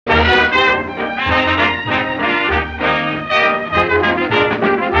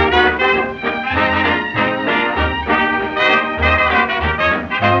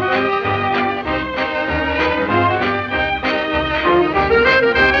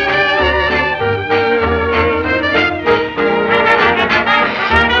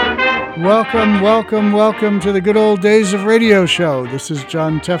Welcome to the Good Old Days of Radio Show. This is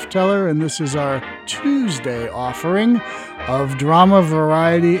John Tefteller, and this is our Tuesday offering of drama,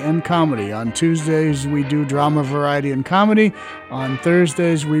 variety, and comedy. On Tuesdays, we do drama, variety, and comedy. On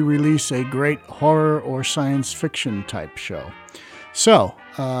Thursdays, we release a great horror or science fiction type show. So,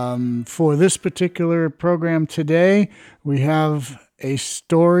 for this particular program today, we have a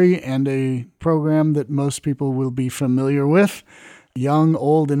story and a program that most people will be familiar with. Young,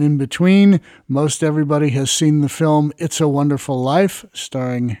 old, and in between, most everybody has seen the film It's a Wonderful Life,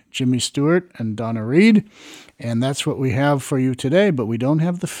 starring Jimmy Stewart and Donna Reed. And that's what we have for you today, but we don't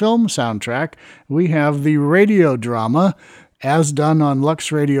have the film soundtrack. We have the radio drama, as done on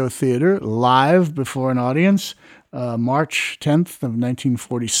Lux Radio Theater, live before an audience, March 10th of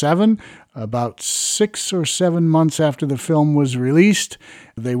 1947. About 6 or 7 months after the film was released,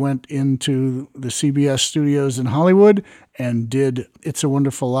 they went into the CBS studios in Hollywood and did It's a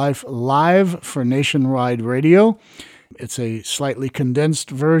Wonderful Life live for nationwide radio. It's a slightly condensed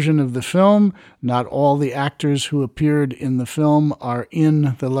version of the film. Not all the actors who appeared in the film are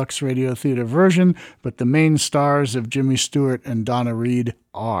in the Lux Radio Theater version, but the main stars of Jimmy Stewart and Donna Reed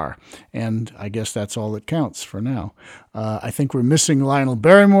are. And I guess that's all that counts for now. I think we're missing Lionel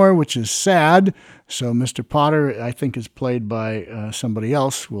Barrymore, which is sad. So Mr. Potter, I think, is played by somebody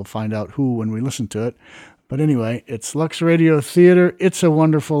else. We'll find out who when we listen to it. But anyway, it's Lux Radio Theater, It's a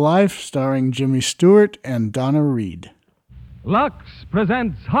Wonderful Life, starring Jimmy Stewart and Donna Reed. Lux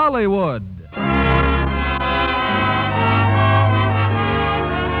presents Hollywood.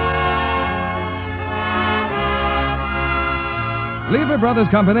 Lever Brothers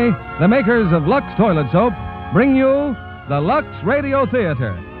Company, the makers of Lux Toilet Soap, bring you the Lux Radio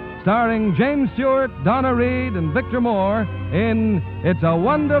Theater, starring James Stewart, Donna Reed, and Victor Moore in It's a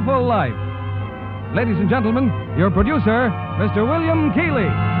Wonderful Life. Ladies and gentlemen, your producer, Mr. William Keighley.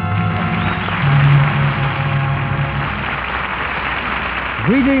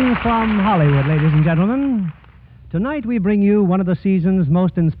 Greetings from Hollywood, ladies and gentlemen. Tonight we bring you one of the season's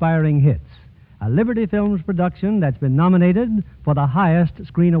most inspiring hits, a Liberty Films production that's been nominated for the highest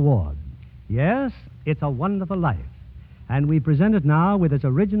screen award. Yes, It's a Wonderful Life. And we present it now with its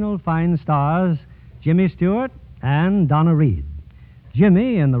original fine stars, Jimmy Stewart and Donna Reed.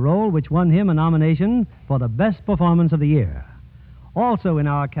 Jimmy in the role which won him a nomination for the best performance of the year. Also in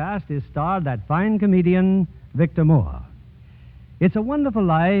our cast is starred that fine comedian, Victor Moore. It's a Wonderful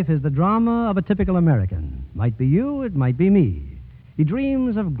Life is the drama of a typical American. Might be you, it might be me. He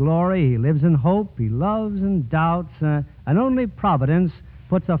dreams of glory, he lives in hope, he loves and doubts, and only Providence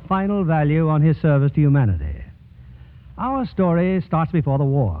puts a final value on his service to humanity. Our story starts before the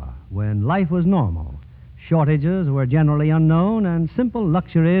war, when life was normal. Shortages were generally unknown, and simple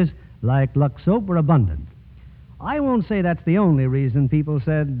luxuries like Lux soap were abundant. I won't say that's the only reason people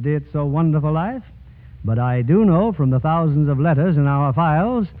said it's a wonderful life, but I do know from the thousands of letters in our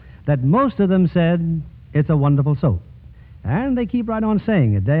files that most of them said it's a wonderful soap. And they keep right on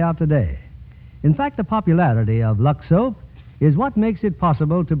saying it day after day. In fact, the popularity of Lux soap is what makes it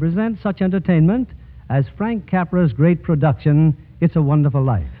possible to present such entertainment as Frank Capra's great production, It's a Wonderful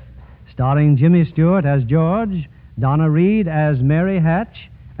Life, starring Jimmy Stewart as George, Donna Reed as Mary Hatch,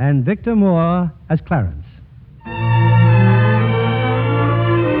 and Victor Moore as Clarence.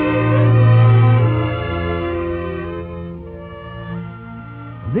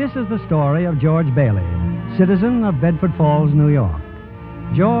 This is the story of George Bailey, citizen of Bedford Falls, New York.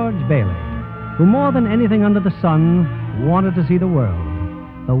 George Bailey, who more than anything under the sun wanted to see the world,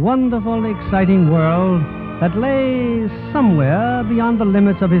 the wonderful, exciting world that lay somewhere beyond the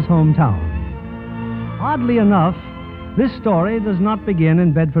limits of his hometown. Oddly enough, this story does not begin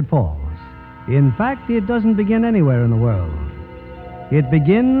in Bedford Falls. In fact, it doesn't begin anywhere in the world. It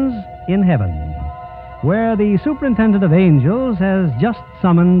begins in heaven, where the superintendent of angels has just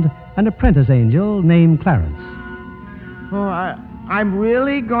summoned an apprentice angel named Clarence. Oh, I'm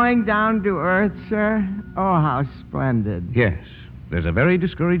really going down to Earth, sir? Oh, how splendid. Yes. There's a very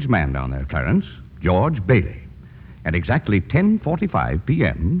discouraged man down there, Clarence, George Bailey. At exactly 10:45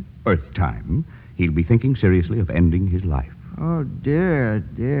 p.m., Earth time, he'll be thinking seriously of ending his life. Oh, dear,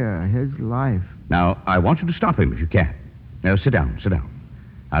 his life. Now, I want you to stop him if you can. Now, sit down.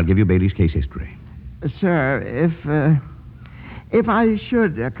 I'll give you Bailey's case history. Sir, if I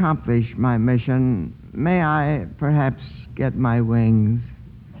should accomplish my mission, may I perhaps get my wings?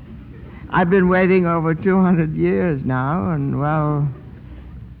 I've been waiting over 200 years now, and, well,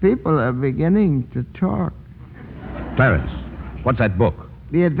 people are beginning to talk. Clarence, what's that book?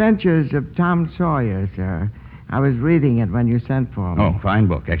 The Adventures of Tom Sawyer, sir. I was reading it when you sent for me. Oh, fine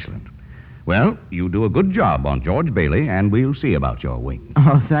book. Excellent. Well, you do a good job on George Bailey, and we'll see about your wings.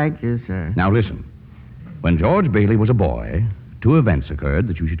 Oh, thank you, sir. Now, listen. When George Bailey was a boy, 2 events occurred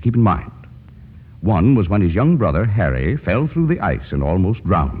that you should keep in mind. One was when his young brother, Harry, fell through the ice and almost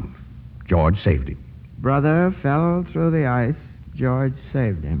drowned. George saved him. Brother fell through the ice. George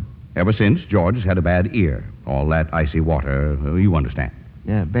saved him. Ever since, George has had a bad ear. All that icy water, you understand.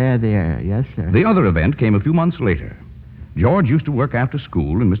 Yeah, bad ear. Yes, sir. The other event came a few months later. George used to work after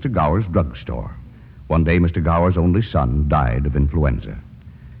school in Mr. Gower's drugstore. One day, Mr. Gower's only son died of influenza.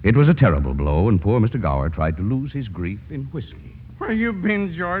 It was a terrible blow, and poor Mr. Gower tried to lose his grief in whiskey. Where you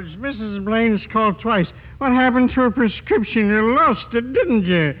been, George? Mrs. Blaine's called twice. What happened to her prescription? You lost it, didn't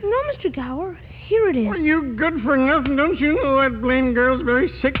you? No, Mr. Gower. Here it is. Well, you good for nothing. Don't you know that Blaine girl's very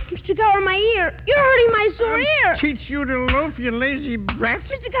sick? Mr. Gower, my ear. You're hurting my sore ear. Teach you to loaf, you lazy brat. Mr.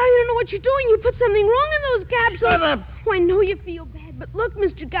 Gower, you don't know what you're doing. You put something wrong in those capsules. Shut up. Oh, I know you feel bad, but look,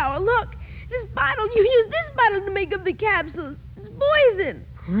 Mr. Gower, look. This bottle, you used this bottle to make up the capsules. It's poison.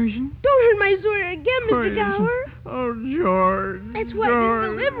 Poison? Don't hurt my sore ear again, Mr. Poison. Gower. Oh, George. That's why I George.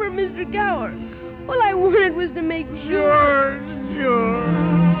 didn't deliver, Mr. Gower. All I wanted was to make sure.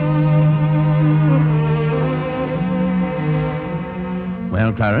 George.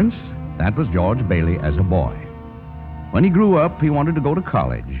 Well, Clarence, that was George Bailey as a boy. When he grew up, he wanted to go to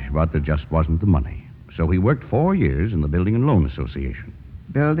college, but there just wasn't the money. So he worked 4 years in the Building and Loan Association.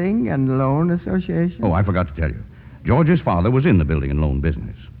 Building and Loan Association? Oh, I forgot to tell you. George's father was in the building and loan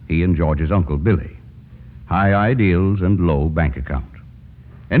business. He and George's uncle, Billy. High ideals and low bank account.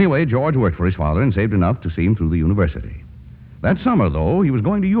 Anyway, George worked for his father and saved enough to see him through the university. That summer, though, he was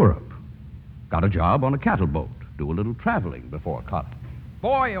going to Europe. Got a job on a cattle boat. Do a little traveling before college.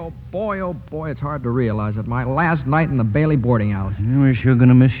 Boy, oh boy, it's hard to realize it. My last night in the Bailey boarding house. We're sure going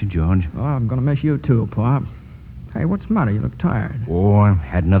to miss you, George. Oh, I'm going to miss you, too, Pop. Hey, what's the matter? You look tired. Oh, I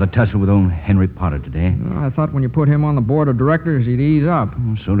had another tussle with old Henry Potter today. I thought when you put him on the board of directors, he'd ease up.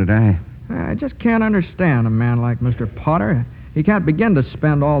 Oh, so did I. I just can't understand a man like Mr. Potter. He can't begin to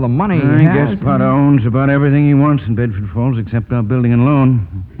spend all the money he I has. guess Potter owns about everything he wants in Bedford Falls except our building and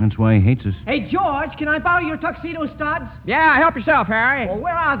loan. That's why he hates us. Hey, George, can I borrow your tuxedo studs? Yeah, help yourself, Harry. Well,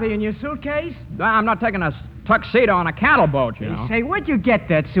 where are they, in your suitcase? I'm not taking a tuxedo on a cattle boat, you know. Say, where'd you get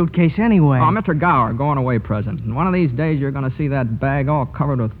that suitcase anyway? Oh, Mr. Gower, going away present. And one of these days, you're going to see that bag all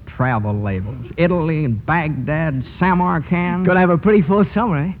covered with travel labels. Italy, Baghdad, Samarkand. Gonna have a pretty full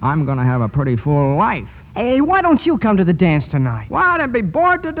summer, eh? I'm going to have a pretty full life. Hey, why don't you come to the dance tonight? What? I'd be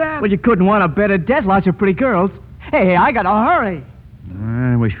bored to death. Well, you couldn't want a better death. Lots of pretty girls. Hey, I gotta hurry.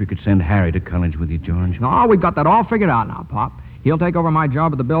 I wish we could send Harry to college with you, George. No, we've got that all figured out now, Pop. He'll take over my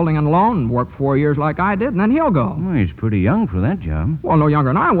job at the building and loan and work 4 years like I did, and then he'll go. Well, he's pretty young for that job. Well, no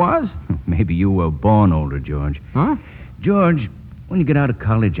younger than I was. Maybe you were born older, George. Huh? George, when you get out of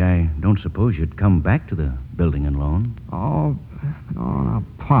college, I don't suppose you'd come back to the building and loan. Oh, no,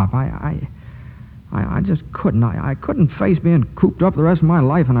 Pop, I just couldn't. I couldn't face being cooped up the rest of my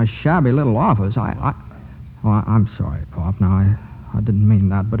life in a shabby little office. I'm sorry, Pop. Now, I didn't mean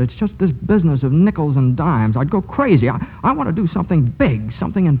that, but it's just this business of nickels and dimes. I'd go crazy. I want to do something big,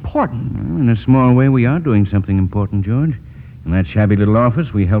 something important. Well, in a small way, we are doing something important, George. In that shabby little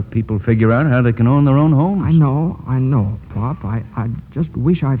office, we help people figure out how they can own their own homes. I know, Pop. I just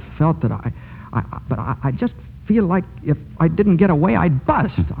wish I felt that but I just feel like if I didn't get away, I'd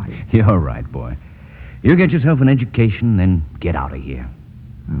bust. You're right, boy. You get yourself an education, then get out of here.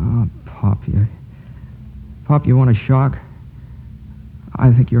 Oh, Pop, you want a shock?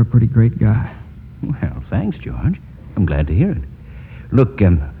 I think you're a pretty great guy. Well, thanks, George. I'm glad to hear it. Look,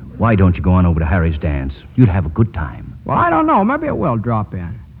 why don't you go on over to Harry's dance? You'd have a good time. Well, I don't know. Maybe it will drop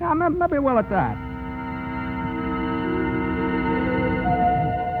in. Yeah, maybe it will at that.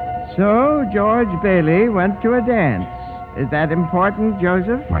 So, George Bailey went to a dance. Is that important,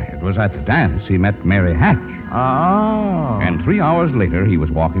 Joseph? Why, it was at the dance he met Mary Hatch. Oh. And 3 hours later, he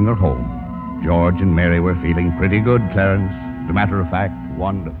was walking her home. George and Mary were feeling pretty good, Clarence. As a matter of fact,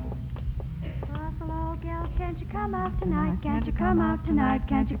 wonderful. Buffalo girl, can't you come out tonight? Can't you come out tonight?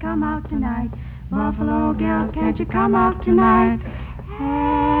 Can't you come out tonight? Buffalo girl, can't you come out tonight?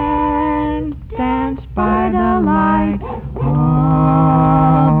 And dance by the light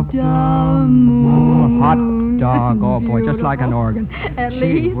of the moon. Hot dog, oh boy, just like an organ. At Gee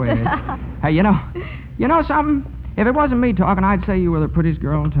least. whiz. Hey, you know something? If it wasn't me talking, I'd say you were the prettiest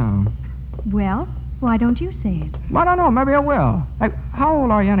girl in town. Well, why don't you say it? I don't know, maybe I will. Hey, how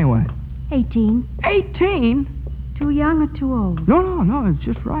old are you anyway? 18. 18? Too young or too old? No, it's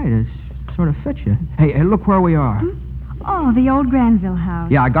just right. It sort of fits you. Hey, look where we are. Oh, the old Granville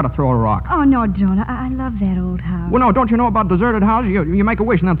house. Yeah, I gotta throw a rock. Oh, no, don't. I love that old house. Well, no, don't you know about deserted houses? You make a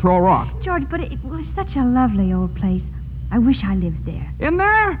wish and then throw a rock. George, but it was such a lovely old place. I wish I lived there. In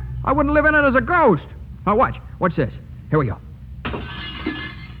there? I wouldn't live in it as a ghost. Now, watch. What's this? Here we go.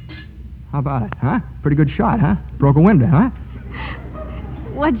 How about it, huh? Pretty good shot, huh? Broke a window, huh?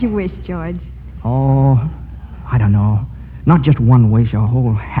 What'd you wish, George? Oh, I don't know. Not just one wish, a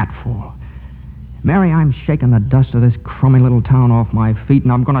whole hatful. Mary, I'm shaking the dust of this crummy little town off my feet,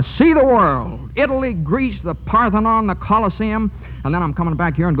 and I'm going to see the world. Italy, Greece, the Parthenon, the Colosseum. And then I'm coming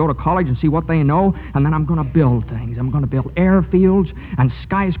back here and go to college and see what they know. And then I'm going to build things. I'm going to build airfields and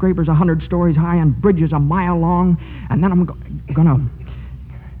skyscrapers 100 stories high and bridges a mile long. And then I'm going to...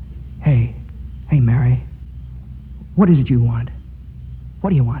 Hey, Mary. What is it you want? What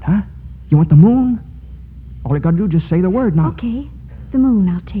do you want, huh? You want the moon? All you got to do is just say the word now. Okay, the moon,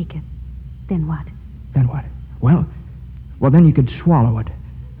 I'll take it. Then what? Then what? Well, then you could swallow it,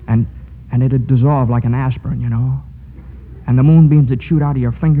 and it'd dissolve like an aspirin, you know. And the moonbeams would shoot out of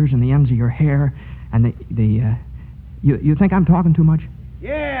your fingers and the ends of your hair, and you think I'm talking too much?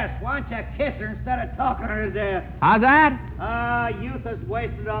 Yes, why don't you kiss her instead of talking her to death? How's that? Youth is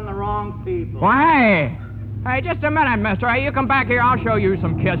wasted on the wrong people. Why, hey, just a minute, mister. Hey, you come back here. I'll show you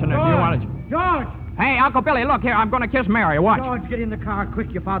some kissing if you want to. George! Hey, Uncle Billy, look here. I'm going to kiss Mary. Watch. George, get in the car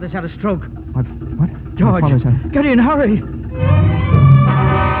quick. Your father's had a stroke. What? George, get in, hurry.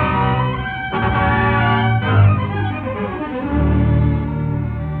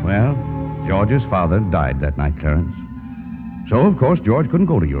 Well, George's father died that night, Clarence. So, of course, George couldn't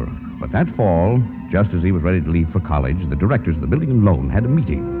go to Europe. But that fall, just as he was ready to leave for college, the directors of the building and loan had a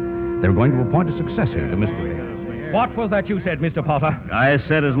meeting. They were going to appoint a successor to Mr. Bailey. What was that you said, Mr. Potter? I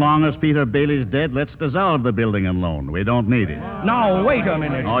said as long as Peter Bailey's dead, let's dissolve the building and loan. We don't need it. Now, wait a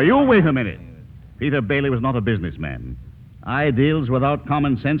minute. Oh, you wait a minute. Peter Bailey was not a businessman. Ideals without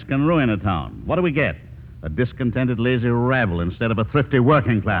common sense can ruin a town. What do we get? A discontented, lazy rabble instead of a thrifty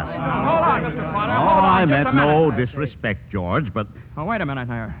working class. Hold on, Mr. Potter. Oh, I meant no disrespect, George, but... Oh, wait a minute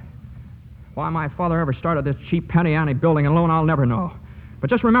here. Why my father ever started this cheap penny ante building and loan, I'll never know. But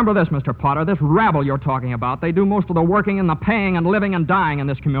just remember this, Mr. Potter, this rabble you're talking about, they do most of the working and the paying and living and dying in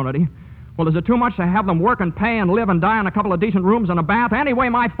this community. Well, is it too much to have them work and pay and live and die in a couple of decent rooms and a bath? Anyway,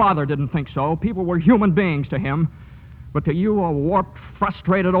 my father didn't think so. People were human beings to him. But to you, a warped,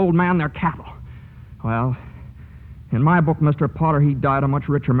 frustrated old man, they're cattle. Well, in my book, Mr. Potter, he died a much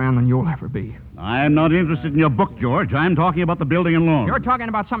richer man than you'll ever be. I'm not interested in your book, George. I'm talking about the building and loan. You're talking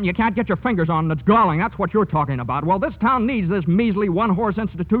about something you can't get your fingers on that's galling. That's what you're talking about. Well, this town needs this measly one-horse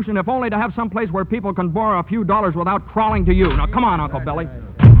institution, if only to have some place where people can borrow a few dollars without crawling to you. Now, come on, Uncle Billy.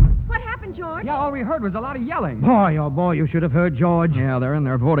 What happened, George? Yeah, all we heard was a lot of yelling. Boy, oh boy, you should have heard George. Yeah, they're in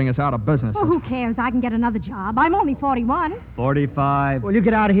there voting us out of business. Well, who cares? I can get another job. I'm only 41. 45. Well, you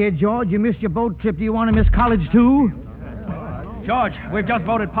get out of here, George. You missed your boat trip. Do you want to miss college, too? George, we've just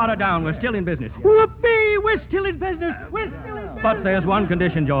voted Potter down. We're still in business. Whoopee! We're still in business. We're still in business. But there's one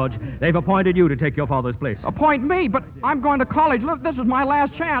condition, George. They've appointed you to take your father's place. Appoint me, but I'm going to college. Look, this is my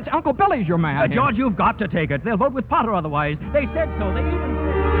last chance. Uncle Billy's your man. George, you've got to take it. They'll vote with Potter otherwise. They said so. They even...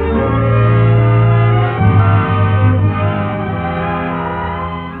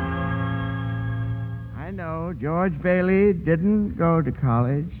 I know George Bailey didn't go to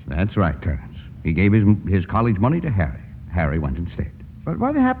college. That's right, Clarence. He gave his college money to Harry. Harry went instead. But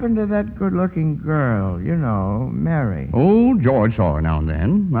what happened to that good-looking girl, you know, Mary? Oh, George saw her now and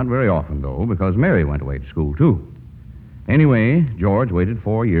then. Not very often, though, because Mary went away to school, too. Anyway, George waited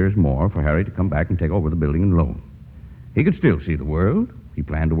 4 years more for Harry to come back and take over the building and loan. He could still see the world. He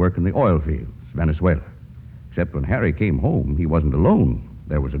planned to work in the oil fields, Venezuela. Except when Harry came home, he wasn't alone.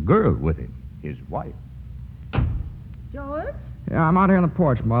 There was a girl with him, his wife. George? Yeah, I'm out here on the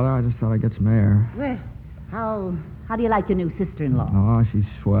porch, Mother. I just thought I'd get some air. Well, how do you like your new sister-in-law? Oh, she's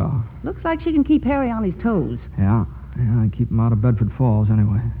swell. Looks like she can keep Harry on his toes. Yeah, I keep him out of Bedford Falls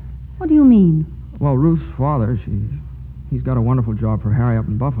anyway. What do you mean? Well, Ruth's father, he's got a wonderful job for Harry up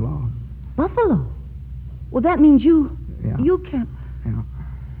in Buffalo. Buffalo? Well, that means you can't... Yeah.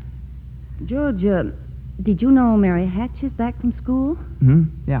 George, did you know Mary Hatch is back from school? Hmm?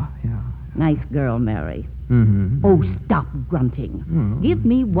 Yeah. Nice girl, Mary. Mm-hmm. Oh, stop grunting. Mm-hmm. Give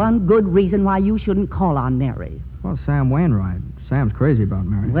me one good reason why you shouldn't call on Mary. Well, Sam Wainwright. Sam's crazy about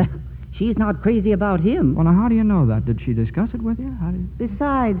Mary. Well, she's not crazy about him. Well, now, how do you know that? Did she discuss it with you?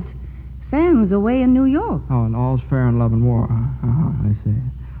 Besides, Sam's away in New York. Oh, and all's fair in love and war. I see.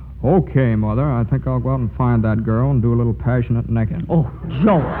 Okay, Mother, I think I'll go out and find that girl and do a little passionate necking. Oh,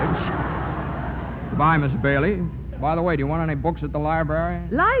 George. Goodbye, Miss Bailey. By the way, do you want any books at the library?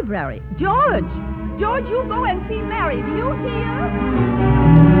 Library? George! George, you go and see Mary. Do you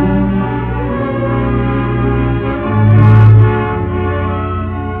hear?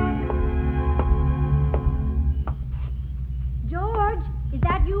 George, is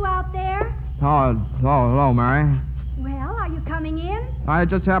that you out there? Oh, hello, Mary. Well, are you coming in? I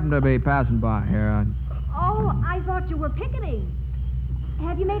just happened to be passing by here. Oh, I thought you were picketing.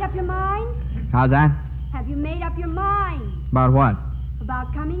 Have you made up your mind? How's that? Have you made up your mind About what?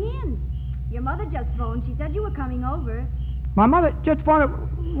 about coming in? Your mother just phoned. She said you were coming over. My mother just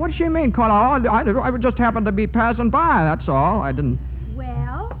phoned. What does she mean, Carla? I just happened to be passing by, that's all. I didn't...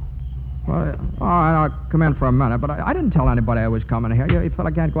 Well, Well, all right, I'll come in for a minute, but I didn't tell anybody I was coming here. You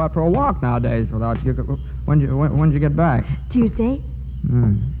fella can't go out for a walk nowadays without you. When'd you get back? Tuesday.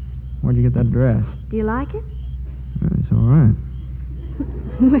 Where'd you get that dress? Do you like it? It's all right.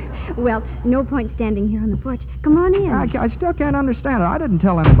 Well, no point standing here on the porch. Come on in. I still can't understand it. I didn't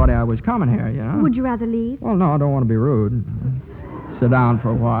tell anybody I was coming here, you know. Would you rather leave? Well, no, I don't want to be rude. Sit down for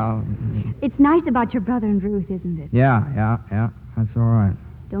a while. It's nice about your brother and Ruth, isn't it? Yeah. That's all right.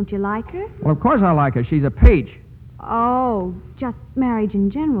 Don't you like her? Well, of course I like her. She's a peach. Oh, just marriage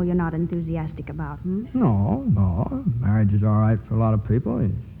in general you're not enthusiastic about, hmm? No. Marriage is all right for a lot of people.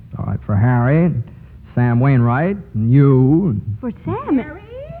 It's all right for Harry, and Sam Wainwright, and you. For Sam? Mary?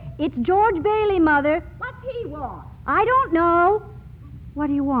 It's George Bailey, Mother. What's he want? I don't know. What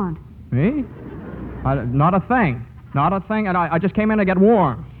do you want? Me? Not a thing. Not a thing, and I just came in to get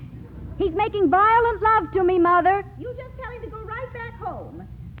warm. He's making violent love to me, Mother. You just tell him to go right back home.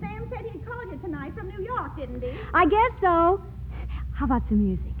 Sam said he'd call you tonight from New York, didn't he? I guess so. How about some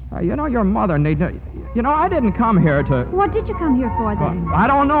music? Your mother needs... I didn't come here to... What did you come here for, then? I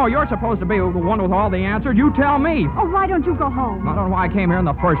don't know. You're supposed to be the one with all the answers. You tell me. Oh, why don't you go home? I don't know why I came here in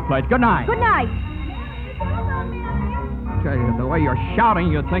the first place. Good night. Good night. The way you're shouting,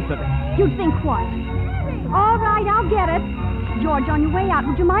 you'd think that... You'd think what? All right, I'll get it. George, on your way out,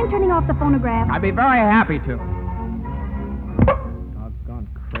 would you mind turning off the phonograph? I'd be very happy to. Doggone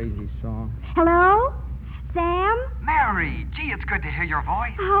crazy song. Hello? Sam? Mary, gee, it's good to hear your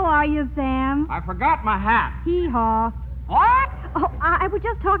voice. How are you, Sam? I forgot my hat. Hee-haw. What? Oh, I was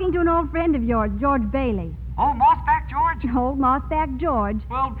just talking to an old friend of yours, George Bailey. Oh, Mossback George? Old Mossback George.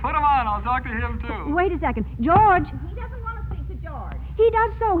 Well, put him on. I'll talk to him, too. Wait a second. George! He doesn't want to speak to George. He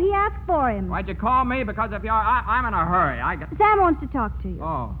does so. He asked for him. Why'd you call me? Because if you're... I'm in a hurry. Sam wants to talk to you.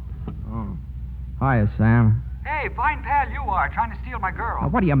 Oh. Hiya, Sam. Hey, fine pal you are, trying to steal my girl. Now,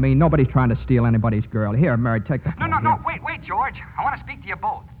 what do you mean? Nobody's trying to steal anybody's girl. Here, Mary, take the phone. No, wait, George. I want to speak to you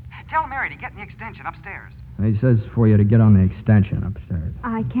both. Tell Mary to get in the extension upstairs. He says for you to get on the extension upstairs.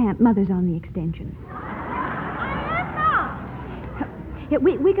 I can't. Mother's on the extension. Here,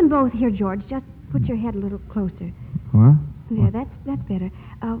 we can both hear, George. Just put your head a little closer. What? There, that's better.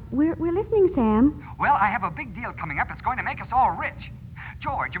 We're listening, Sam. Well, I have a big deal coming up. It's going to make us all rich.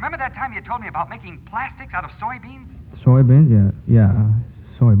 George, you remember that time you told me about making plastics out of soybeans? Soybeans? Yeah.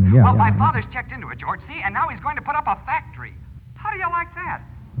 Soybeans, yeah. Well, my father's checked into it, George, see? And now he's going to put up a factory. How do you like that?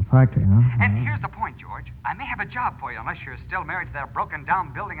 A factory, huh? And here's the point, George. I may have a job for you unless you're still married to that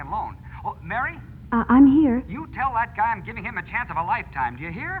broken-down building and loan. Oh, Mary? I'm here. You tell that guy I'm giving him a chance of a lifetime. Do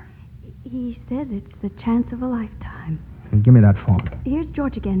you hear? He says it's the chance of a lifetime. Give me that phone. Here's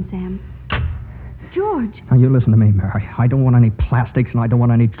George again, Sam. George. Now, you listen to me, Mary. I don't want any plastics, and I don't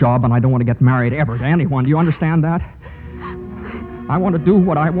want any job, and I don't want to get married ever to anyone. Do you understand that? I want to do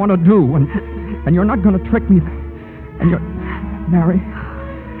what I want to do, and you're not going to trick me. And you're... Mary.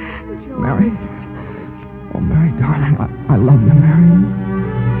 George. Mary. Oh, Mary, darling, I love you, Mary.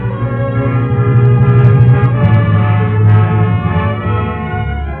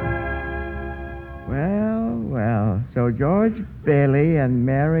 Well, so George Bailey and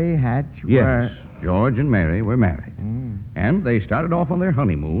Mary Hatch were... Yes, George and Mary were married. And they started off on their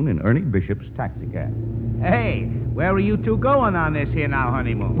honeymoon in Ernie Bishop's taxicab. Hey, where are you two going on this here now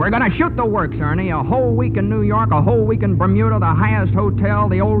honeymoon? We're going to shoot the works, Ernie. A whole week in New York, a whole week in Bermuda, the highest hotel,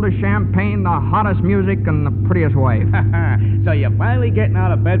 the oldest champagne, the hottest music, and the prettiest wife. So you're finally getting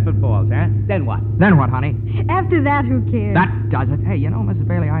out of Bedford Falls, huh? Then what? Then what, honey? After that, who cares? That does it. Hey, Mrs.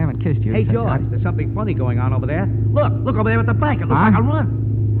 Bailey, I haven't kissed you. Hey, George, there's something funny going on over there. Look over there at the bank. It looks like a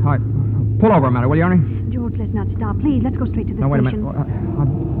run. All right, pull over a minute, will you, Ernie? George, let's not stop. Please, let's go straight to the No, wait a station. minute.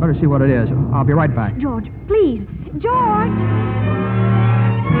 I'd better see what it is. I'll be right back. George, please. George!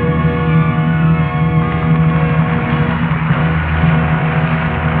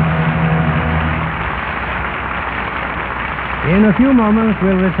 In a few moments,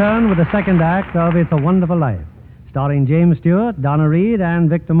 we'll return with the second act of It's a Wonderful Life, starring James Stewart, Donna Reed, and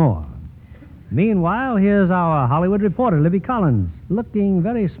Victor Moore. Meanwhile, here's our Hollywood reporter, Libby Collins, looking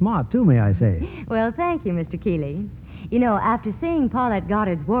very smart, too, may I say. Well, thank you, Mr. Keeley. You know, after seeing Paulette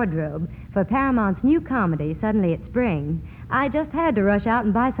Goddard's wardrobe for Paramount's new comedy, Suddenly It's Spring, I just had to rush out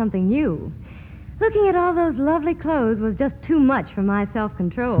and buy something new. Looking at all those lovely clothes was just too much for my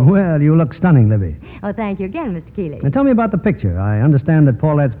self-control. Well, you look stunning, Libby. Oh, thank you again, Mr. Keeley. Now, tell me about the picture. I understand that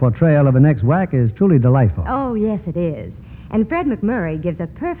Paulette's portrayal of an ex-whack is truly delightful. Oh, yes, it is. And Fred McMurray gives a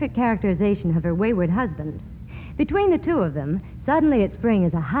perfect characterization of her wayward husband. Between the two of them, Suddenly It's Spring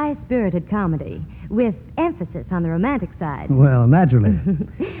is a high-spirited comedy with emphasis on the romantic side. Well, naturally.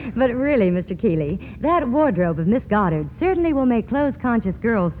 But really, Mr. Keeley, that wardrobe of Miss Goddard certainly will make clothes-conscious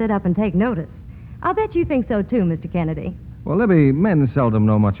girls sit up and take notice. I'll bet you think so, too, Mr. Kennedy. Well, Libby, men seldom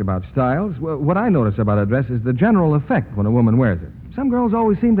know much about styles. What I notice about a dress is the general effect when a woman wears it. Some girls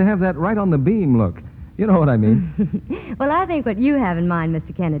always seem to have that right-on-the-beam look. You know what I mean. Well, I think what you have in mind,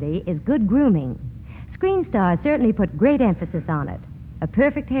 Mr. Kennedy, is good grooming. Screen stars certainly put great emphasis on it. A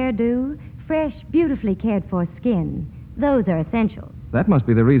perfect hairdo, fresh, beautifully cared-for skin. Those are essentials. That must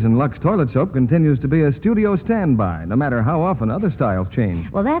be the reason Lux Toilet Soap continues to be a studio standby, no matter how often other styles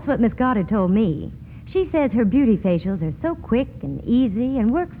change. Well, that's what Miss Goddard told me. She says her beauty facials are so quick and easy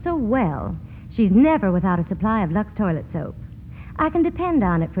and work so well. She's never without a supply of Lux Toilet Soap. I can depend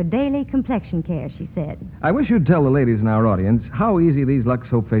on it for daily complexion care, she said. I wish you'd tell the ladies in our audience how easy these Lux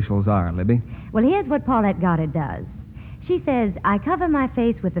Soap facials are, Libby. Well, here's what Paulette Goddard does. She says, I cover my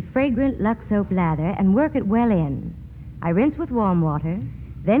face with the fragrant Lux Soap lather and work it well in. I rinse with warm water,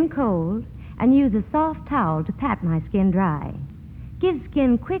 then cold, and use a soft towel to pat my skin dry. Gives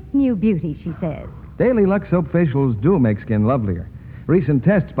skin quick new beauty, she says. Daily Lux Soap facials do make skin lovelier. Recent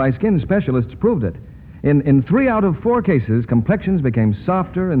tests by skin specialists proved it. In 3 out of 4 cases, complexions became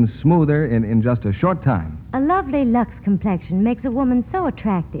softer and smoother in just a short time. A lovely Lux complexion makes a woman so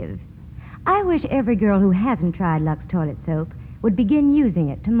attractive. I wish every girl who hasn't tried Lux Toilet Soap would begin using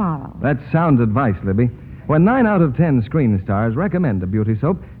it tomorrow. That's sound advice, Libby. When 9 out of 10 screen stars recommend a beauty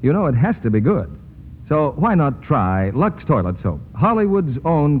soap, you know it has to be good. So why not try Lux Toilet Soap, Hollywood's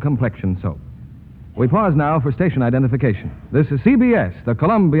own complexion soap? We pause now for station identification. This is CBS, the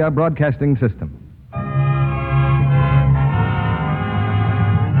Columbia Broadcasting System.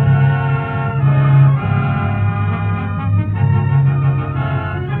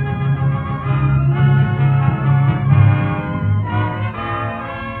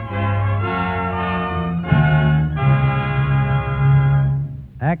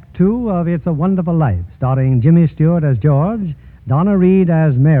 Act 2 of It's a Wonderful Life, starring Jimmy Stewart as George, Donna Reed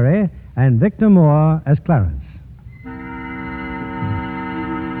as Mary, and Victor Moore as Clarence.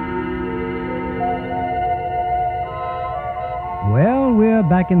 Well, we're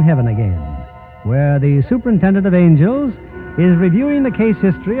back in heaven again, where the superintendent of angels is reviewing the case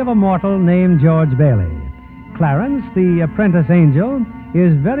history of a mortal named George Bailey. Clarence, the apprentice angel,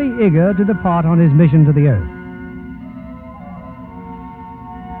 is very eager to depart on his mission to the earth.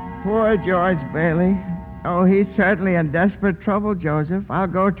 Poor George Bailey. Oh, he's certainly in desperate trouble, Joseph. I'll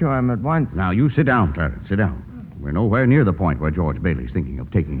go to him at once. Now, you sit down, Clarence. Sit down. We're nowhere near the point where George Bailey's thinking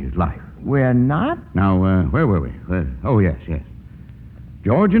of taking his life. We're not? Now, where were we? Oh, yes.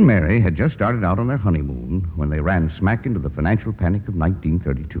 George and Mary had just started out on their honeymoon when they ran smack into the financial panic of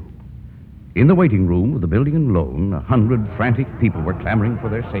 1932. In the waiting room of the building and loan, 100 frantic people were clamoring for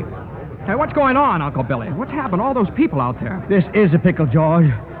their safety. Hey, what's going on, Uncle Billy? What's happened? All those people out there. This is a pickle,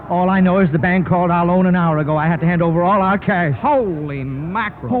 George. All I know is the bank called our loan an hour ago. I had to hand over all our cash. Holy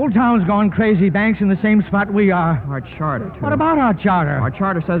mackerel. Whole town's gone crazy. Bank's in the same spot we are. Our charter, too. What about our charter? Our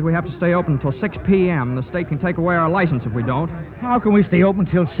charter says we have to stay open until 6 p.m. The state can take away our license if we don't. How can we stay open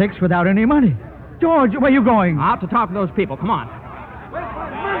till 6 without any money? George, where are you going? Out to talk to those people. Come on.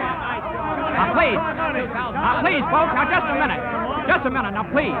 Now, please, folks. Now, just a minute. Just a minute. Now,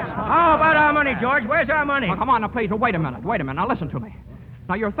 please. How about our money, George? Where's our money? Now, come on. Now, please. Well, wait a minute. Now, listen to me.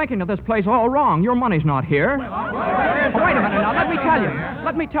 Now, you're thinking of this place all wrong. Your money's not here. Wait a minute now.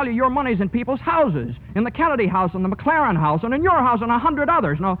 Let me tell you, your money's in people's houses. In the Kennedy house, and the McLaren house, and in your house, and 100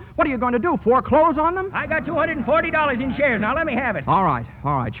 others. Now, what are you going to do? Foreclose on them? I got $240 in shares. Now, let me have it. All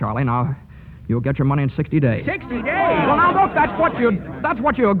right, Charlie. Now, you'll get your money in 60 days. 60 days? Well, now, look, that's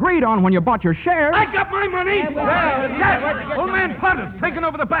what you agreed on when you bought your shares. I got my money! Yes! Old man Potter's taking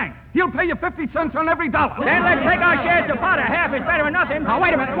over the bank. He'll pay you 50 cents on every dollar. Then let's take our shares to Potter. Half is better than nothing. Now,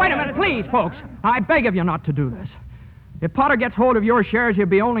 wait a minute, please, folks. I beg of you not to do this. If Potter gets hold of your shares, he'll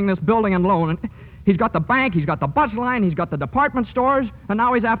be owning this building and loan. He's got the bank, he's got the bus line, he's got the department stores, and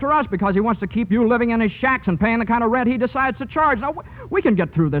now he's after us because he wants to keep you living in his shacks and paying the kind of rent he decides to charge. Now, We can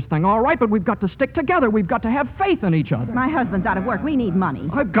get through this thing all right, but we've got to stick together. We've got to have faith in each other. My husband's out of work. We need money.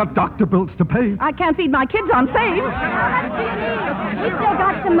 I've got doctor bills to pay. I can't feed my kids on save. We still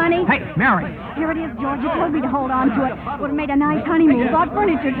got some money. Hey, Mary. Here it is, George. You told me to hold on to it. Would have made a nice honeymoon. Bought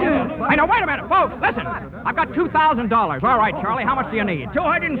furniture, too. Hey, now, wait a minute, folks. Listen. I've got $2,000. All right, Charlie, how much do you need?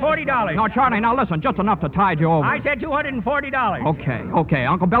 $240. No, Charlie, now listen, just enough to tide you over. I said $240. Okay.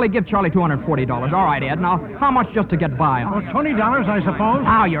 Uncle Billy, give Charlie $240. All right, Ed. Now, how much just to get by on? $20, I suppose.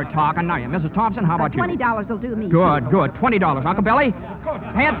 Now you're talking. Now, Mrs. Thompson, how about you? $20 will do me. Good. $20. Uncle Billy,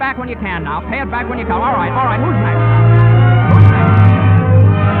 pay it back when you can now. Pay it back when you can. All right. Who's next?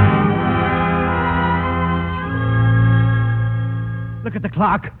 Look at the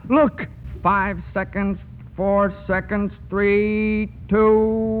clock. Look. 5 seconds, 4 seconds, 3,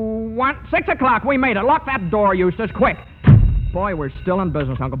 2, 1. 6 o'clock. We made it. Lock that door, Eustace. Quick. Boy, we're still in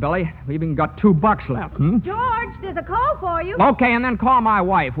business, Uncle Billy. We've even got $2 left. George, there's a call for you. Okay, and then call my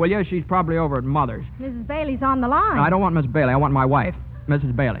wife, will you? She's probably over at Mother's. Mrs. Bailey's on the line. I don't want Miss Bailey. I want my wife.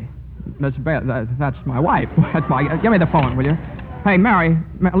 Mrs. Bailey. Mrs. Bailey. That's my wife. That's my... give me the phone, will you? Hey, Mary.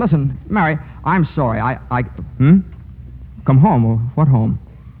 Listen, Mary, I'm sorry. I Come home. Well, what home?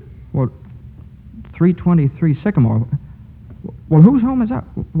 Well, 323 Sycamore. Well, whose home is that?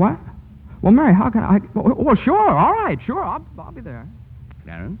 What? Well, Mary, how can I... Well, sure. All right. Sure. I'll be there.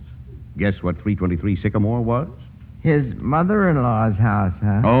 Clarence, guess what 323 Sycamore was? His mother-in-law's house,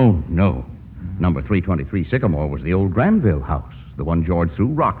 huh? Oh, no. Number 323 Sycamore was the old Granville house, the one George threw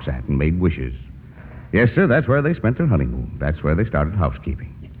rocks at and made wishes. Yes, sir, that's where they spent their honeymoon. That's where they started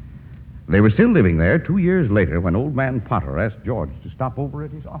housekeeping. They were still living there 2 years later when old man Potter asked George to stop over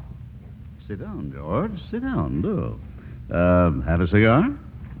at his office. Sit down, George. Sit down, do. Have a cigar?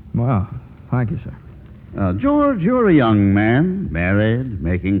 Well, thank you, sir. George, you're a young man, married,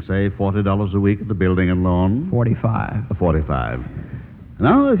 making, say, $40 a week at the building and loan. 45. 45.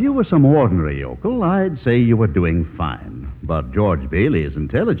 Now, if you were some ordinary yokel, I'd say you were doing fine. But George Bailey is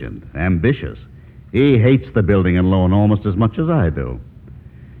intelligent, ambitious. He hates the building and loan almost as much as I do.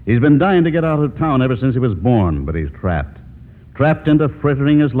 He's been dying to get out of town ever since he was born, but he's trapped. Trapped into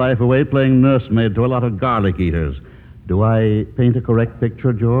frittering his life away playing nursemaid to a lot of garlic eaters. Do I paint a correct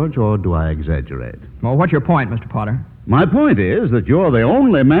picture, George, or do I exaggerate? Well, what's your point, Mr. Potter? My point is that you're the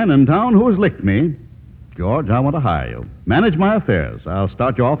only man in town who has licked me. George, I want to hire you. Manage my affairs. I'll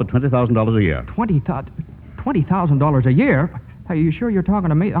start you off at $20,000 a year. $20,000 a year? Are you sure you're talking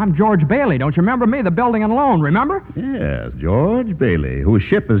to me? I'm George Bailey. Don't you remember me? The building and loan, remember? Yes, George Bailey, whose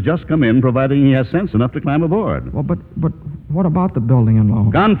ship has just come in, providing he has sense enough to climb aboard. Well, but what about the building and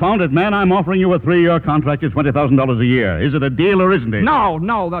loan? Confound it, man. I'm offering you a 3-year contract at $20,000 a year. Is it a deal or isn't it? No.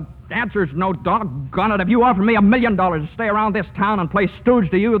 The answer's no, doggone it. If you offered me $1 million to stay around this town and play stooge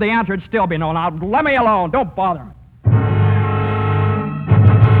to you, the answer'd still be no. Now, let me alone. Don't bother me.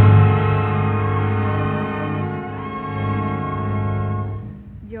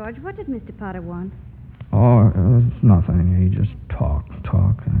 George, what did Mr. Potter want? Oh, it's nothing. He just talk.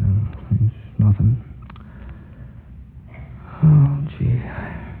 It's nothing. Oh, gee.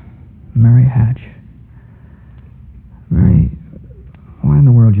 Mary Hatch. Mary, why in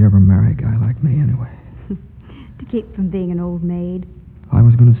the world did you ever marry a guy like me, anyway? To keep from being an old maid. I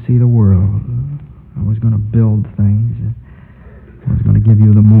was going to see the world. I was going to build things. I was going to give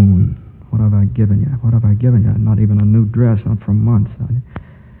you the moon. What have I given you? Not even a new dress, not for months.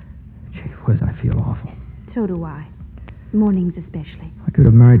 Gee whiz, I feel awful. So do I. Mornings especially. I could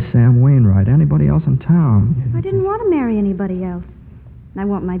have married Sam Wainwright, anybody else in town. I didn't want to marry anybody else. I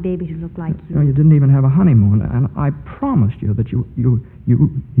want my baby to look like you. You didn't even have a honeymoon, and I promised you that you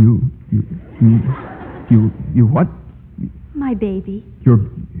what? My baby.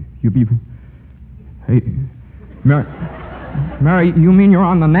 Hey, Mary, you mean you're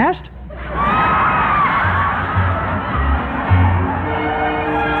on the nest?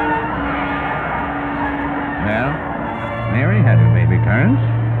 Well, Mary had her baby, Clarence.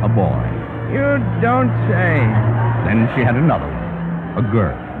 A boy. You don't say. Then she had another one. A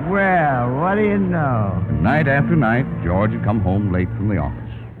girl. Well, what do you know? Night after night, George had come home late from the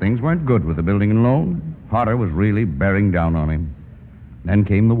office. Things weren't good with the building and loan. Potter was really bearing down on him. Then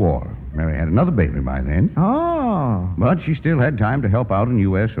came the war. Mary had another baby by then. Oh. But she still had time to help out in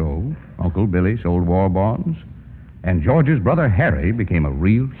USO. Uncle Billy sold war bonds. And George's brother Harry became a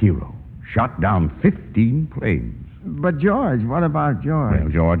real hero. Shot down 15 planes. But George, what about George? Well,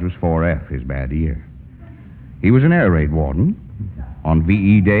 George was 4F his bad year. He was an air raid warden. On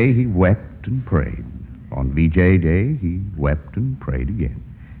VE Day, he wept and prayed. On VJ Day, he wept and prayed again.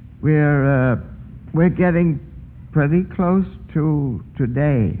 We're getting pretty close to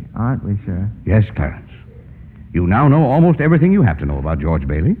today, aren't we, sir? Yes, Clarence. You now know almost everything you have to know about George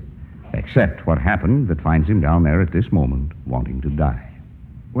Bailey, except what happened that finds him down there at this moment, wanting to die.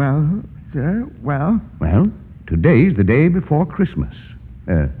 Well, sir, well? Well, today's the day before Christmas,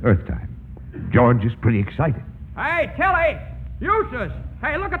 Earth time. George is pretty excited. Hey, Tilly! Eustace!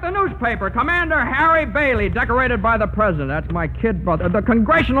 Hey, look at the newspaper. Commander Harry Bailey, decorated by the president. That's my kid brother. The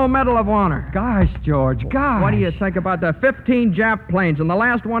Congressional Medal of Honor. Gosh, George, gosh. What do you think about the 15 Jap planes? And the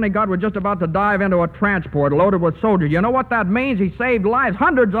last one he got was just about to dive into a transport loaded with soldiers. You know what that means? He saved lives,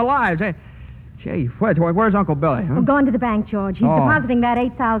 hundreds of lives. Hey, gee, where's Uncle Billy? Huh? We're going to the bank, George. He's depositing that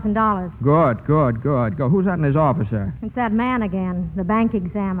 $8,000. Good. Go. Who's that in his office there? It's that man again, the bank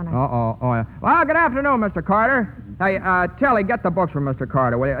examiner. Oh, yeah. Well, good afternoon, Mr. Carter. Hey, Tilly, get the books from Mr.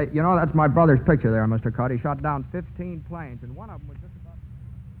 Carter. Will you know, that's my brother's picture there, Mr. Carter. He shot down 15 planes, and one of them was just about...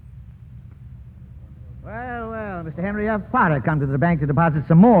 Well, Mr. Henry F. Potter come to the bank to deposit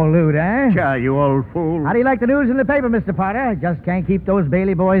some more loot, eh? Sure, you old fool. How do you like the news in the paper, Mr. Potter? Just can't keep those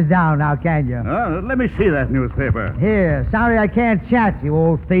Bailey boys down now, can you? Let me see that newspaper. Here, sorry I can't chat, you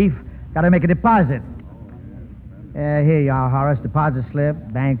old thief. Gotta make a deposit. Here you are, Horace. Deposit slip,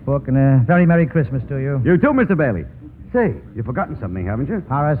 bank book, and a very Merry Christmas to you. You too, Mr. Bailey. Say, you've forgotten something, haven't you?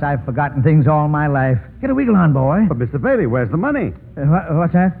 Horace, I've forgotten things all my life. Get a wiggle on, boy. But, Mr. Bailey, where's the money?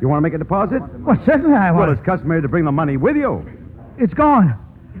 What's that? You want to make a deposit? Well, certainly I want. Well, it's customary to bring the money with you. It's gone.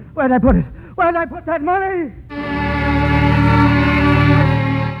 Where'd I put it? Where'd I put that money?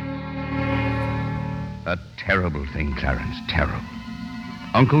 A terrible thing, Clarence, terrible.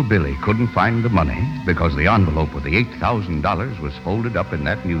 Uncle Billy couldn't find the money because the envelope with the $8,000 was folded up in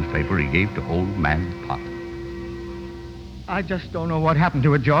that newspaper he gave to old man Potter. I just don't know what happened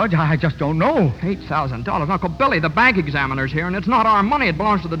to it, George. I just don't know. $8,000. Uncle Billy, the bank examiner's here, and it's not our money. It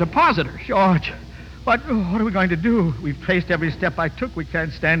belongs to the depositors. George, what are we going to do? We've traced every step I took. We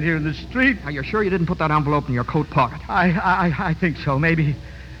can't stand here in the street. Are you sure you didn't put that envelope in your coat pocket? I think so. Maybe.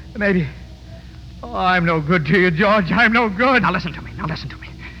 Oh, I'm no good to you, George. I'm no good. Now listen to me.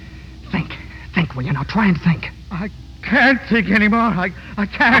 Think, will you? Now try and think. I can't think anymore. I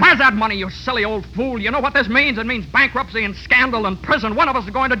can't. Now, where's that money, you silly old fool? You know what this means? It means bankruptcy and scandal and prison. One of us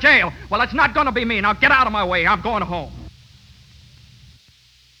is going to jail. Well, it's not going to be me. Now get out of my way. I'm going home.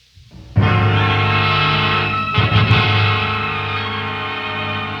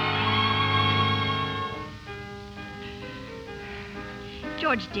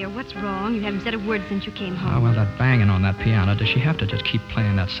 George, dear, what's wrong? You haven't said a word since you came home. Oh, well, that banging on that piano. Does she have to just keep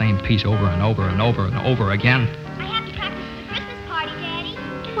playing that same piece over and over and over and over again? I have to practice for the Christmas party, Daddy.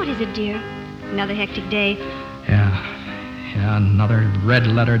 What is it, dear? Another hectic day? Yeah, another red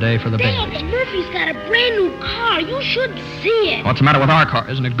letter day for the baby. Dad, Murphy's got a brand new car. You should see it. What's the matter with our car?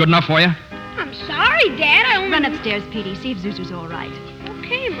 Isn't it good enough for you? I'm sorry, Dad. I only... Run upstairs, Petey. See if Zuzu's all right.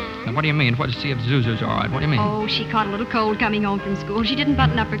 Okay, Mom. Now, what do you mean? See if Zuzu's all right. What do you mean? Oh, she caught a little cold coming home from school. She didn't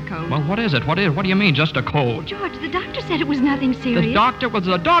button up her coat. Well, what is it? What do you mean, just a cold? George, the doctor said it was nothing serious. Was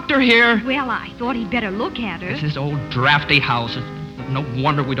the doctor here? Well, I thought he'd better look at her. It's this old drafty house. It's no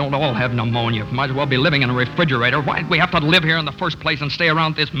wonder we don't all have pneumonia. Might as well be living in a refrigerator. Why'd we have to live here in the first place and stay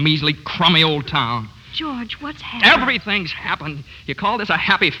around this measly, crummy old town? George, what's happened? Everything's happened. You call this a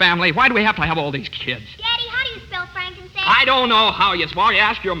happy family? Why do we have to have all these kids? Daddy, how do you spell frankincense? I don't know how you spell. You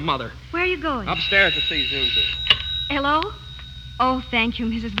ask your mother. Where are you going? Upstairs to see Zuzu. Hello? Oh, thank you,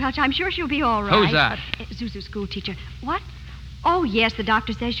 Mrs. Welch. I'm sure she'll be all right. Who's that? Zuzu's school teacher. What? Oh, yes, the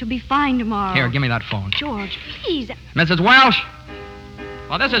doctor says she'll be fine tomorrow. Here, give me that phone. George, please. Mrs. Welsh?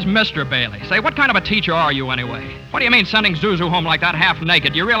 Well, this is Mr. Bailey. Say, what kind of a teacher are you anyway? What do you mean sending Zuzu home like that half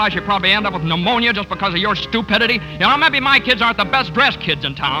naked? Do you realize you probably end up with pneumonia just because of your stupidity? You know, maybe my kids aren't the best dressed kids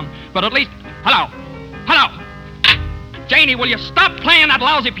in town, but at least... Hello! Janie, will you stop playing that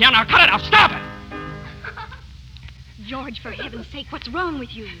lousy piano? Cut it out! Stop it! George, for heaven's sake, what's wrong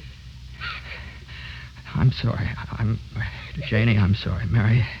with you? I'm sorry. Janie, I'm sorry.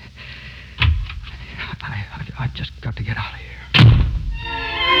 Mary, I've just got to get out of here.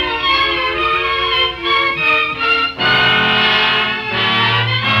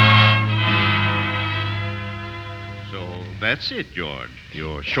 That's it, George.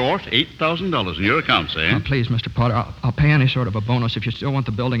 You're short $8,000 in your accounts, eh? Oh, please, Mr. Potter, I'll pay any sort of a bonus if you still want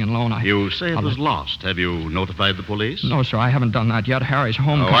the building and loan. You say it was lost. Have you notified the police? No, sir, I haven't done that yet. Harry's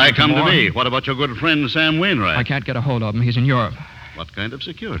home. Oh, why come to me? What about your good friend, Sam Wainwright? I can't get a hold of him. He's in Europe. What kind of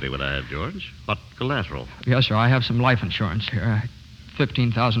security would I have, George? What collateral? Yes, sir, I have some life insurance here.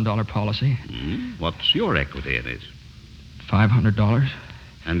 $15,000 policy. What's your equity in it? $500.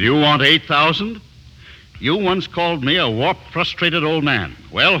 And you want $8,000? You once called me a warped, frustrated old man.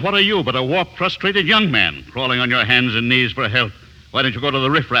 Well, what are you but a warped, frustrated young man crawling on your hands and knees for help? Why don't you go to the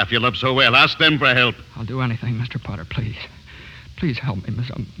riffraff you love so well? Ask them for help. I'll do anything, Mr. Potter, please. Please help me,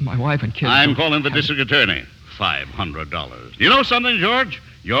 Miss. My wife and kids. I'm calling the district attorney. $500. You know something, George?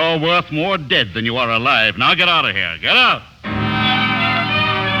 You're worth more dead than you are alive. Now get out of here. Get out.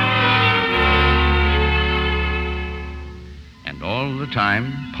 And all the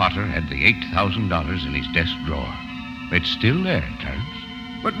time, Potter had the $8,000 in his desk drawer. It's still there, Clarence.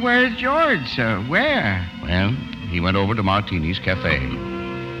 But where's George, sir? Where? Well, he went over to Martini's Cafe.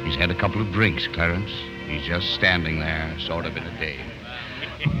 He's had a couple of drinks, Clarence. He's just standing there, sort of in a daze.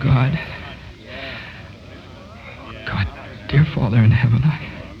 Oh, God. God, dear Father in heaven,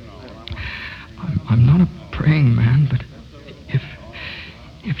 I'm not a praying man, but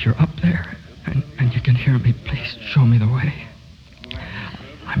if you're up there and you can hear me, please show me the way.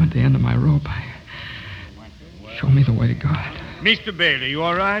 I'm at the end of my rope. Show me the way, God. Mr. Bailey, you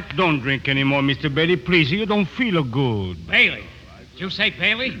all right? Don't drink anymore, Mr. Bailey. Please, you don't feel good. Bailey? Did you say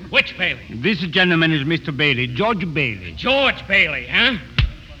Bailey? Which Bailey? This gentleman is Mr. Bailey, George Bailey. George Bailey, huh?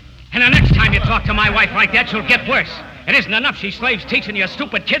 And the next time you talk to my wife like that, you'll get worse. It isn't enough she slaves teaching you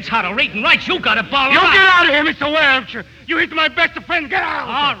stupid kids how to read and write. You got to ball You out. get out of here, Mr. Welch. You hit my best friend. Get out.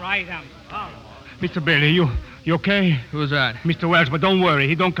 All right, all right. Mr. Bailey, you okay? Who's that? Mr. Welch, but don't worry.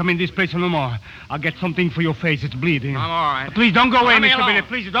 He don't come in this place no more. I'll get something for your face. It's bleeding. I'm all right. Please don't go away, Let me Mr. alone. Bailey.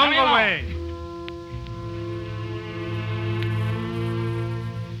 Please don't Let me go alone. away.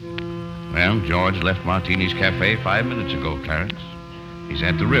 Well, George left Martini's Cafe 5 minutes ago, Clarence. He's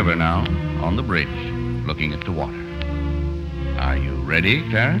at the river now, on the bridge, looking at the water. Are you ready,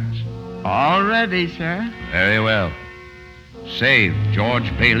 Clarence? All ready, sir. Very well. Save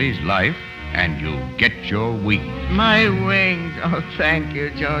George Bailey's life, and you'll get your wings. My wings. Oh, thank you,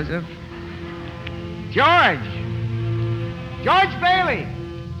 Joseph. George! George Bailey!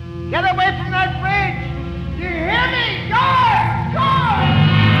 Get away from that bridge! Do you hear me? George! George!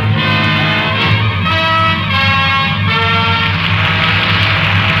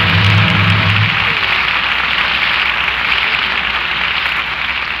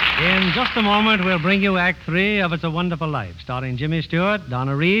 In just a moment, we'll bring you Act 3 of It's a Wonderful Life, starring Jimmy Stewart,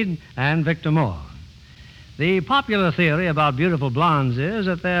 Donna Reed, and Victor Moore. The popular theory about beautiful blondes is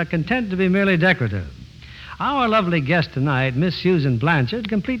that they're content to be merely decorative. Our lovely guest tonight, Miss Susan Blanchard,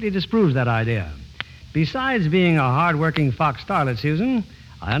 completely disproves that idea. Besides being a hard-working Fox starlet, Susan,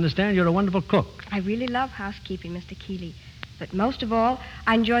 I understand you're a wonderful cook. I really love housekeeping, Mr. Keeley. But most of all,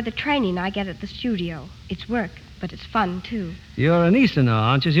 I enjoy the training I get at the studio. It's work, but it's fun, too. You're an Easterner,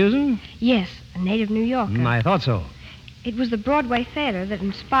 aren't you, Susan? Yes, a native New Yorker. I thought so. It was the Broadway theater that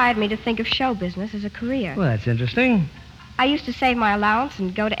inspired me to think of show business as a career. Well, that's interesting. I used to save my allowance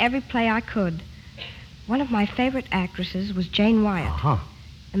and go to every play I could. One of my favorite actresses was Jane Wyatt. Uh-huh.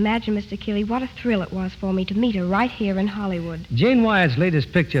 Imagine, Mr. Keeley, what a thrill it was for me to meet her right here in Hollywood. Jane Wyatt's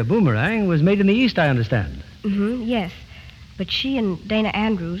latest picture, Boomerang, was made in the East, I understand. Yes. But she and Dana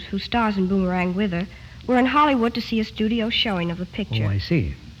Andrews, who stars in Boomerang with her, were in Hollywood to see a studio showing of the picture. Oh, I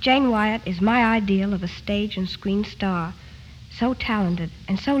see. Jane Wyatt is my ideal of a stage and screen star. So talented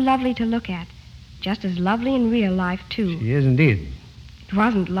and so lovely to look at. Just as lovely in real life, too. She is indeed. It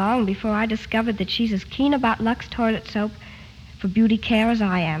wasn't long before I discovered that she's as keen about Lux toilet soap for beauty care as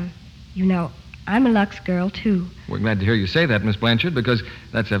I am. You know, I'm a Lux girl, too. We're glad to hear you say that, Miss Blanchard, because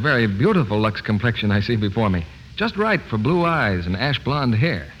that's a very beautiful Lux complexion I see before me. Just right for blue eyes and ash blonde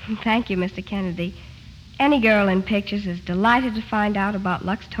hair. Thank you, Mr. Kennedy. Any girl in pictures is delighted to find out about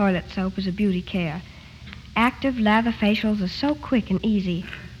Lux toilet soap as a beauty care. Active lather facials are so quick and easy,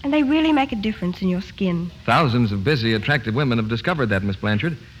 and they really make a difference in your skin. Thousands of busy, attractive women have discovered that, Miss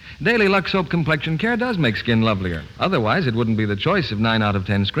Blanchard. Daily Lux Soap complexion care does make skin lovelier. Otherwise, it wouldn't be the choice of 9 out of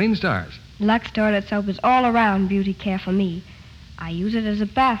 10 screen stars. Lux toilet soap is all around beauty care for me. I use it as a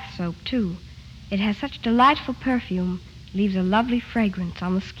bath soap, too. It has such delightful perfume, leaves a lovely fragrance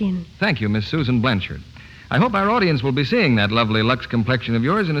on the skin. Thank you, Miss Susan Blanchard. I hope our audience will be seeing that lovely Lux complexion of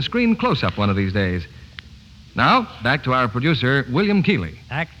yours in a screen close-up one of these days. Now, back to our producer, William Keeley.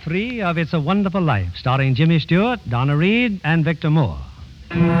 Act 3 of It's a Wonderful Life, starring Jimmy Stewart, Donna Reed, and Victor Moore.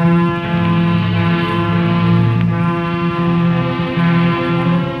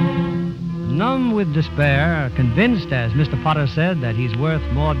 Numb with despair, convinced, as Mr. Potter said, that he's worth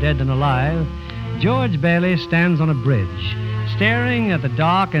more dead than alive, George Bailey stands on a bridge, staring at the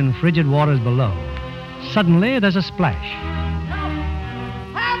dark and frigid waters below. Suddenly, there's a splash.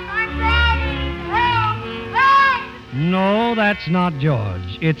 No, that's not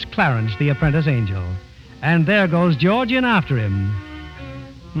George. It's Clarence, the apprentice angel. And there goes George in after him.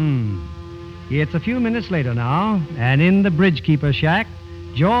 It's a few minutes later now, and in the bridgekeeper's shack,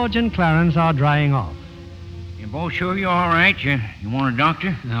 George and Clarence are drying off. You both sure you're all right? You want a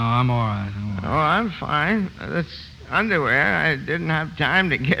doctor? No, I'm all right. Oh, I'm fine. This underwear, I didn't have time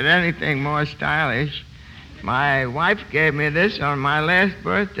to get anything more stylish. My wife gave me this on my last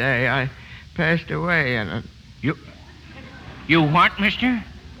birthday. I passed away in it. You what, mister?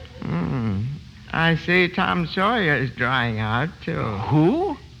 I see Tom Sawyer is drying out, too.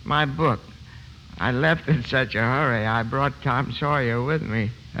 Who? My book. I left in such a hurry, I brought Tom Sawyer with me.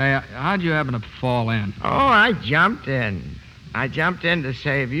 Hey, how'd you happen to fall in? Oh, I jumped in. I jumped in to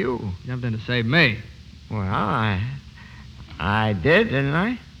save you. Jumped in to save me? Well, I did, didn't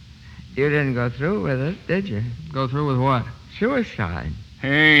I? You didn't go through with it, did you? Go through with what? Suicide.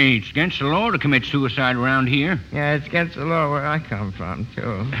 Hey, it's against the law to commit suicide around here. Yeah, it's against the law where I come from,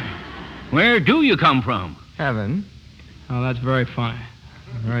 too. Where do you come from? Heaven. Oh, that's very funny.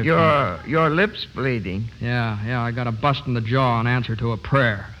 Very Your lips bleeding. Yeah, I got a bust in the jaw in answer to a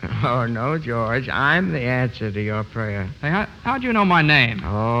prayer. Oh, no, George. I'm the answer to your prayer. Hey, how'd you know my name?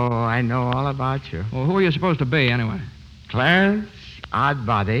 Oh, I know all about you. Well, who are you supposed to be, anyway? Clarence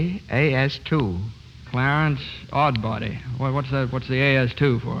Oddbody, AS2. Clarence Oddbody. What's the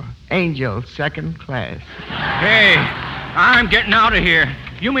AS2 for? Angel, second class. Hey, I'm getting out of here.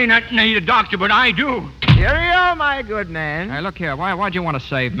 You may not need a doctor, but I do. Cheerio, my good man. Hey, look here. Why'd you want to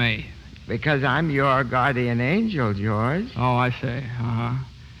save me? Because I'm your guardian angel, George. Oh, I see. Uh-huh.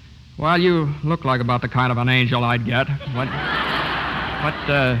 Well, you look like about the kind of an angel I'd get. What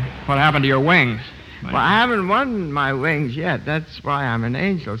happened to your wings? Well, I haven't won my wings yet. That's why I'm an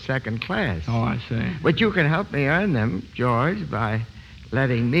angel, second class. Oh, I see. But you can help me earn them, George, by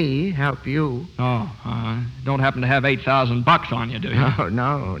letting me help you. Oh, don't happen to have $8,000 on you, do you? Oh,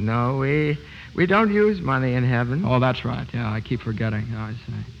 no. We don't use money in heaven. Oh, that's right. Yeah, I keep forgetting. I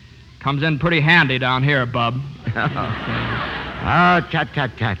see. Comes in pretty handy down here, bub. Oh, tut.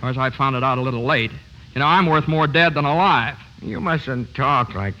 Of course, I found it out a little late. You know, I'm worth more dead than alive. You mustn't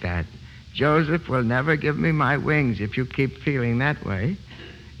talk like that. Joseph will never give me my wings if you keep feeling that way.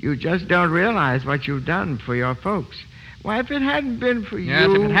 You just don't realize what you've done for your folks. Why, if it hadn't been for yes,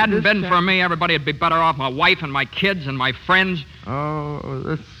 you... if it hadn't been for me, everybody would be better off. My wife and my kids and my friends. Oh,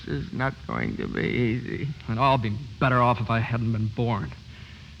 this is not going to be easy. And I'll be better off if I hadn't been born.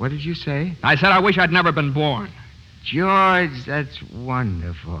 What did you say? I said I wish I'd never been born. George, that's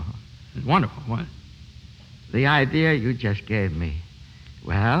wonderful. It's wonderful. What? The idea you just gave me.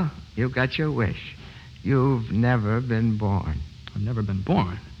 Well, you got your wish. You've never been born. I've never been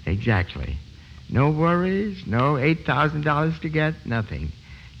born? Exactly. No worries, no $8,000 to get, nothing.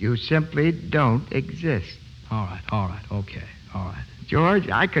 You simply don't exist. All right, okay, all right. George,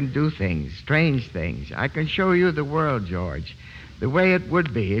 I can do things, strange things. I can show you the world, George, the way it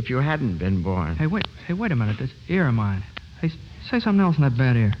would be if you hadn't been born. Hey, wait a minute. This ear of mine. Hey, say something else in that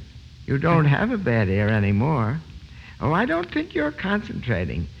bad ear. You don't have a bad ear anymore. Oh, I don't think you're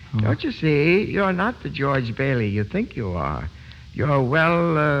concentrating. Oh. Don't you see? You're not the George Bailey you think you are.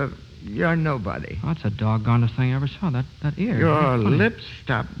 You're nobody. Oh, that's the doggonest thing I ever saw, that ear. Your lips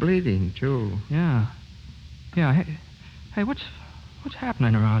stopped bleeding, too. Yeah. Hey, what's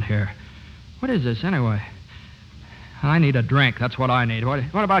happening around here? What is this, anyway? I need a drink. That's what I need. What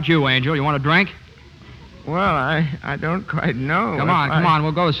about you, Angel? You want a drink? Well, I don't quite know. Come on.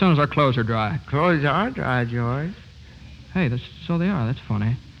 We'll go as soon as our clothes are dry. Clothes are dry, George. Hey, so they are. That's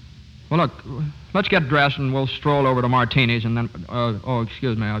funny. Well, look, let's get dressed and we'll stroll over to Martini's and then...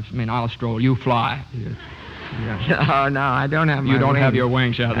 excuse me. I'll stroll. You fly. Yeah. No, I don't have my You don't wings. have your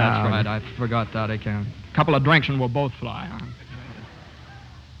wings yet. No. That's right. I forgot that. A couple of drinks and we'll both fly. Huh?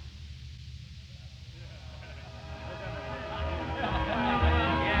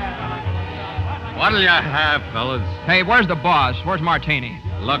 What'll you have, fellas? Hey, where's the boss? Where's Martini?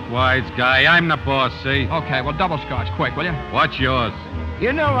 Look, wise guy, I'm the boss, see? Okay, well, double scotch, quick, will you? What's yours?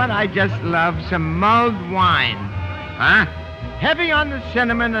 You know what I just love? Some mulled wine. Huh? Heavy on the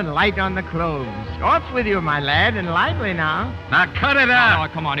cinnamon and light on the cloves. Off with you, my lad, and lively now. Now cut it out.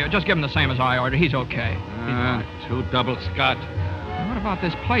 No, come on, just give him the same as I ordered. He's okay. Two double scotch. What about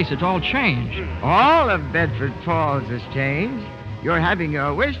this place? It's all changed. All of Bedford Falls has changed. You're having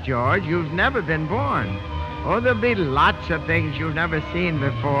your wish, George. You've never been born. Oh, there'll be lots of things you've never seen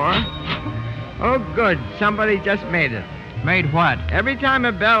before. Oh, good. Somebody just made it. Made what? Every time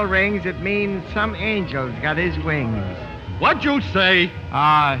a bell rings, it means some angel's got his wings. What'd you say?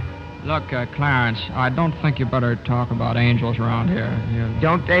 Look, Clarence, I don't think you better talk about angels around here.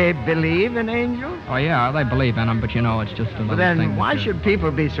 Don't they believe in angels? Oh, yeah, they believe in them, but you know, it's just a little Well, then thing. Why should people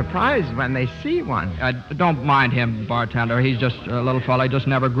be surprised when they see one? Don't mind him, bartender. He's just a little fella. He just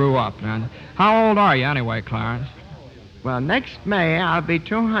never grew up. And how old are you anyway, Clarence? Well, next May, I'll be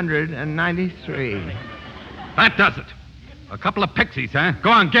 293. That does it. A couple of pixies, huh?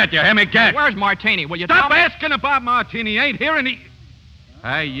 Go on, get. You hear me? Get. Where's Martini? Will you Stop tell me? asking about Martini. Ain't here any...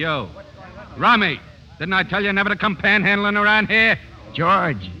 Hey, you. Rummy, didn't I tell you never to come panhandling around here?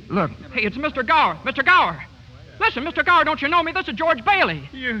 George, look. Hey, it's Mr. Gower. Mr. Gower. Listen, Mr. Gower, don't you know me? This is George Bailey.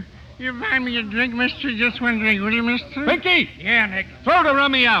 You buy me a drink, mister? Just one drink, will you, mister? Pinky! Yeah, Nick. Throw the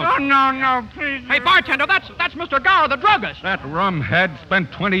rummy out. Oh, no, please. Hey, bartender, that's Mr. Gower, the druggist. That rumhead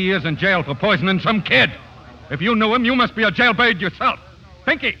spent 20 years in jail for poisoning some kid. If you knew him, you must be a jailbird yourself.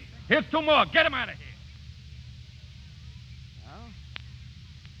 Pinky, here's 2 more. Get him out of here.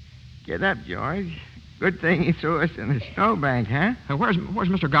 Get up, George. Good thing he threw us in a snowbank, huh? Where's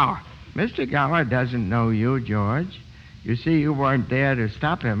Mr. Gower? Mr. Gower doesn't know you, George. You see, you weren't there to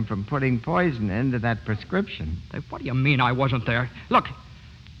stop him from putting poison into that prescription. Hey, what do you mean I wasn't there? Look,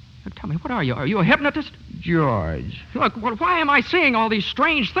 tell me, what are you? Are you a hypnotist? George. Look, why am I seeing all these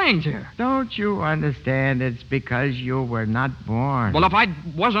strange things here? Don't you understand? It's because you were not born. Well, if I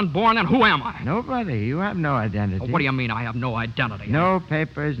wasn't born, then who am I? Nobody. You have no identity. What do you mean I have no identity? No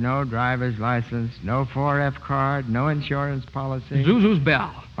papers, no driver's license, no 4F card, no insurance policy. Zuzu's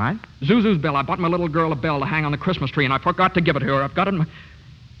bell. What? Zuzu's bell. I bought my little girl a bell to hang on the Christmas tree, and I forgot to give it to her. I've got it in my...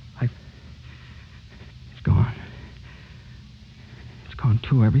 It's gone. It's gone,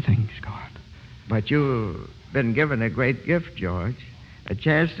 too. Everything's gone. But you've been given a great gift, George. A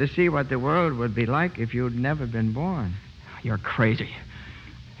chance to see what the world would be like if you'd never been born. You're crazy.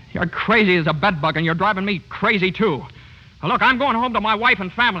 You're crazy as a bedbug, and you're driving me crazy, too. Now, look, I'm going home to my wife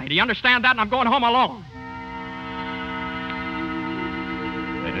and family. Do you understand that? And I'm going home alone.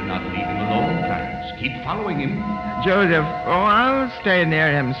 Better not leave him alone, Clarence. Keep following him. Joseph, I'll stay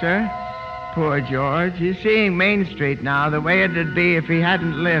near him, sir. Poor George. He's seeing Main Street now the way it'd be if he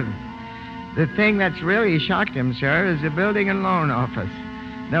hadn't lived. The thing that's really shocked him, sir, is the building and loan office.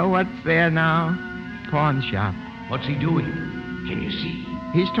 Know what's there now? Pawn shop. What's he doing? Can you see?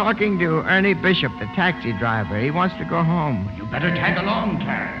 He's talking to Ernie Bishop, the taxi driver. He wants to go home. You better tag along,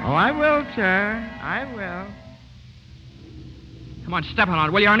 Clarence. Oh, I will, sir. I will. Come on, step on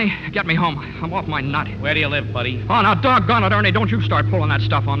it, will you, Ernie? Get me home. I'm off my nut. Where do you live, buddy? Oh, now, doggone it, Ernie. Don't you start pulling that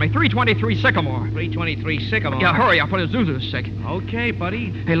stuff on me. 323 Sycamore. 323 Sycamore. Yeah, hurry up. Zuzu's sick. Okay,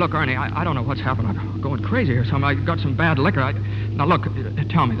 buddy. Hey, look, Ernie, I don't know what's happened. I'm going crazy or something. I got some bad liquor. Now, look,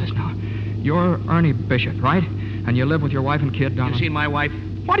 tell me this now. You're Ernie Bishop, right? And you live with your wife and kid down... You seen my wife?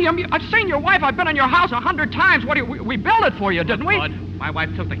 What do you mean? I've seen your wife. I've been in your house 100 times. What do you... We built it for you, didn't we? Bud, my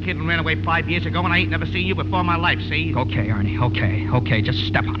wife took the kid and ran away 5 years ago, and I ain't never seen you before in my life, see? Okay, Ernie, okay. Just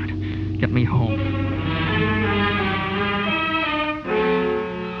step on it. Get me home.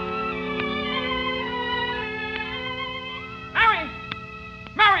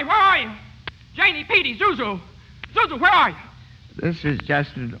 Mary, where are you? Janie, Petey, Zuzu. Zuzu, where are you? This is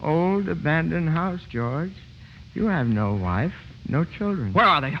just an old abandoned house, George. You have no wife, no children. Where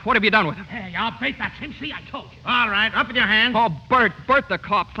are they? What have you done with them? Hey, I'll bet that's him. See, I told you. All right, up with your hands. Oh, Bert the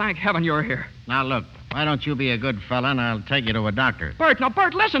cop. Thank heaven you're here. Now, look, why don't you be a good fella and I'll take you to a doctor? Bert,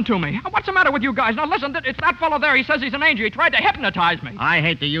 listen to me. What's the matter with you guys? Now, listen, it's that fellow there. He says he's an angel. He tried to hypnotize me. I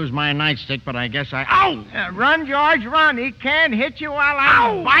hate to use my nightstick, but I guess I... Ow! Run, George, run. He can't hit you while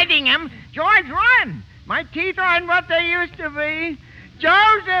I'm biting him. George, run! My teeth aren't what they used to be.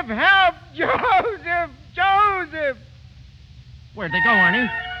 Joseph, help! Joseph! Where'd they go, Ernie?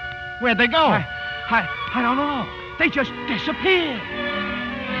 Where'd they go? I don't know. They just disappeared.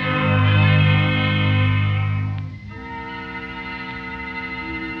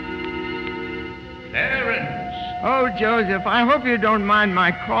 Clarence! Oh, Joseph, I hope you don't mind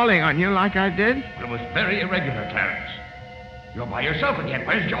my calling on you like I did. It was very irregular, Clarence. You're by yourself again.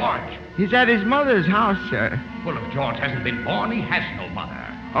 Where's George? He's at his mother's house, sir. Well, if George hasn't been born, he has no mother.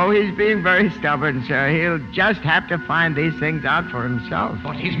 Oh, he's being very stubborn, sir. He'll just have to find these things out for himself.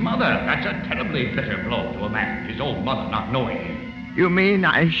 But his mother, that's a terribly bitter blow to a man, his own mother not knowing him. You mean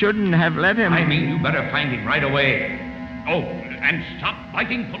I shouldn't have let him... I mean you better find him right away. Oh, and stop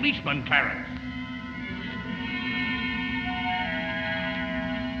fighting policemen, Clarence.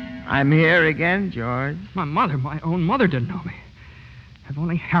 I'm here again, George. My own mother didn't know me. If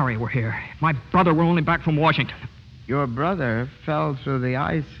only Harry were here. If my brother were only back from Washington. Your brother fell through the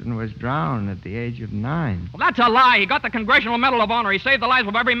ice and was drowned at the age of 9. Well, that's a lie. He got the Congressional Medal of Honor. He saved the lives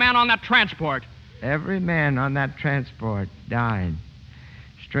of every man on that transport. Every man on that transport died.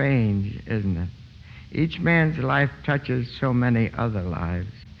 Strange, isn't it? Each man's life touches so many other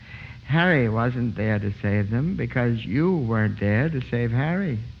lives. Harry wasn't there to save them because you weren't there to save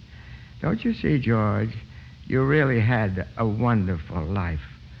Harry. Don't you see, George? You really had a wonderful life.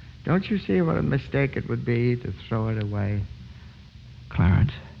 Don't you see what a mistake it would be to throw it away?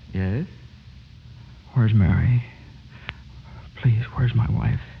 Clarence? Yes? Where's Mary? Please, where's my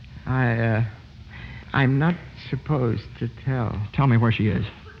wife? I'm not supposed to tell. Tell me where she is.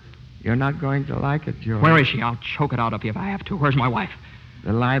 You're not going to like it, George. Where is she? I'll choke it out of you if I have to. Where's my wife?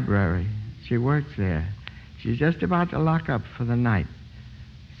 The library. She works there. She's just about to lock up for the night.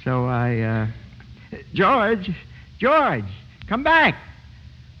 So George, come back.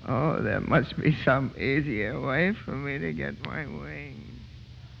 Oh, there must be some easier way for me to get my wings.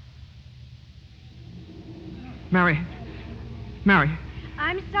 Mary.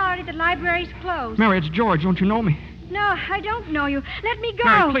 I'm sorry, the library's closed. Mary, it's George. Don't you know me? No, I don't know you. Let me go.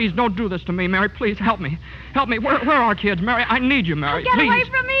 Mary, please, don't do this to me. Mary, please, help me. Help me. Where are our kids? Mary, I need you, Mary. Get please. away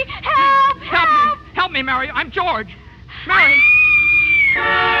from me. Help! Help me. Help me, Mary. I'm George. Mary.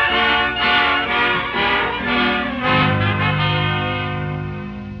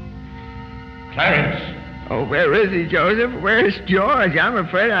 Clarence. Oh, where is he, Joseph? Where's George? I'm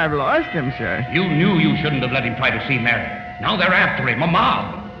afraid I've lost him, sir. You knew you shouldn't have let him try to see Mary. Now they're after him, a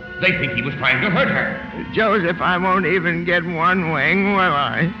mob. They think he was trying to hurt her. Joseph, I won't even get one wing, will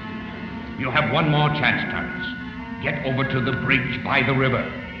I? You have one more chance, Clarence. Get over to the bridge by the river.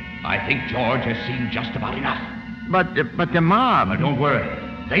 I think George has seen just about enough. But the mob... Now, don't worry.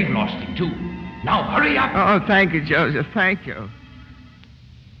 They've lost him, too. Now, hurry up. Oh, thank you, Joseph. Thank you.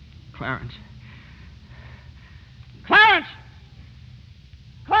 Clarence. Clarence!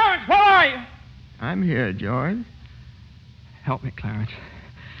 Clarence, where are you? I'm here, George. Help me, Clarence.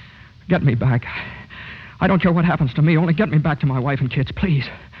 Get me back. I don't care what happens to me. Only get me back to my wife and kids, please.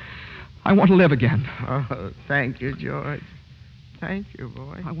 I want to live again. Oh, thank you, George. Thank you,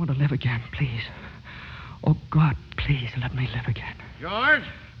 boy. I want to live again, please. Oh, God, please let me live again. George?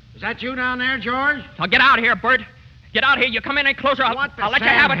 Is that you down there, George? Now get out here, Bert. Get out here. You come in any closer, I'll let you have it. What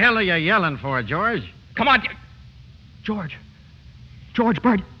the hell are you yelling for, George? Come on. George,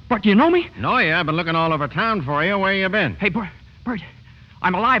 Bert, do you know me? No, yeah. I've been looking all over town for you. Where you been? Hey, Bert,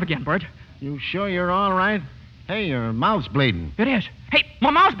 I'm alive again, Bert. You sure you're all right? Hey, your mouth's bleeding. It is. Hey, my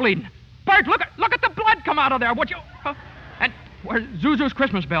mouth's bleeding. Bert, look at the blood come out of there, would you? And where's Zuzu's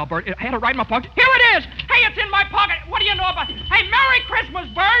Christmas bell, Bert? I had it right in my pocket. Here it is. Hey, it's in my pocket. What do you know about it? Hey, Merry Christmas,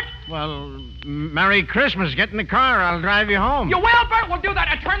 Bert. Well, Merry Christmas. Get in the car. I'll drive you home. You will, Bert? We'll do that.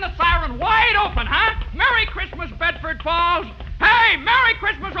 And turn the siren wide open, huh? Merry Christmas, Bedford Falls. Hey, Merry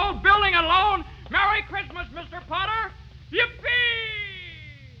Christmas, old building and loan. Merry Christmas, Mr. Potter. Yippee!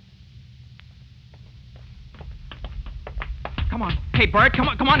 Come on. Hey, Bert, come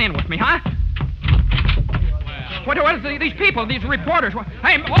on in with me, huh? What are these people, these reporters?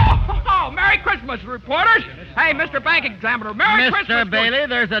 Hey, Merry Christmas, reporters. Hey, Mr. Bank Examiner, Merry Christmas. Mr. Bailey,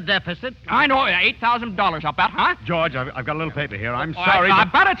 there's a deficit. I know, $8,000, I'll bet, huh? George, I've got a little paper here. I'm sorry. I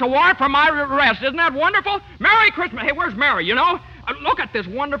bet it's a warrant for my arrest. Isn't that wonderful? Merry Christmas. Hey, where's Mary, you know? Look at this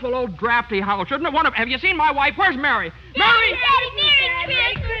wonderful old drafty house. Shouldn't it have you seen my wife? Where's Mary? Mary!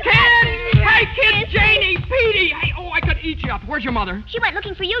 Kids! Hey, kids, Janie, Petey! Hey, I could eat you up. Where's your mother? She went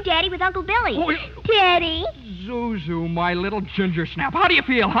looking for you, Daddy, with Uncle Billy. Oh, Daddy. Zuzu, my little ginger snap. How do you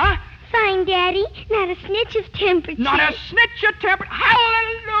feel, huh? Fine, Daddy. Not a snitch of temperature. Not a snitch of temperature.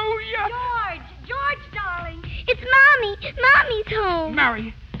 Hallelujah! George, darling. It's Mommy. Mommy's home.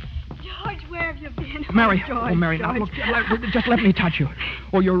 Mary. George, where have you been? Mary. George, Mary, now, look, just let me touch you.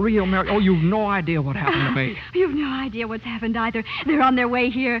 Oh, you're real, Mary. Oh, you've no idea what happened to me. You've no idea what's happened either. They're on their way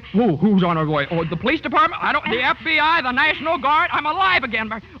here. Who's on their way? Oh, the police department? The FBI, the National Guard? I'm alive again,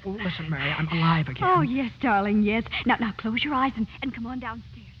 Mary. Oh, listen, Mary, I'm alive again. Oh, yes, darling, yes. Now close your eyes and come on downstairs.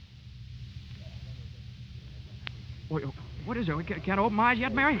 What is it? We can't open my eyes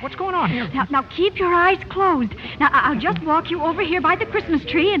yet, Mary? What's going on here? Now keep your eyes closed. Now, I'll just walk you over here by the Christmas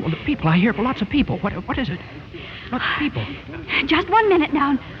tree and... Well, the people, I hear lots of people. What is it? Lots of people. Just 1 minute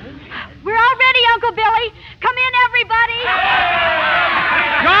now. We're all ready, Uncle Billy. Come in, everybody.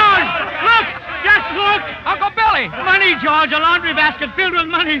 George, look! Just look! Uncle Billy! Money, George, a laundry basket filled with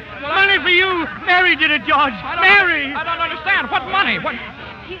money. Money for you. Mary did it, George. Mary! I don't understand. What money? What...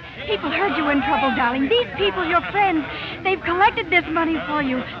 People heard you were in trouble, darling. These people, your friends, they've collected this money for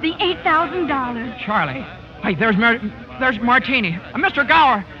you. The $8,000. Charlie. Hey, there's Martini. Mr.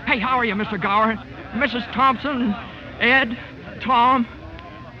 Gower. Hey, how are you, Mr. Gower? Mrs. Thompson, Ed, Tom,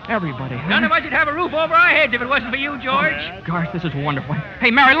 everybody. None of us would have a roof over our heads if it wasn't for you, George. Oh, gosh, this is wonderful.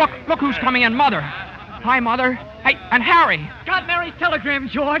 Hey, Mary, look who's coming in. Mother. Hi, Mother. Hey, and Harry. Got Mary's telegram,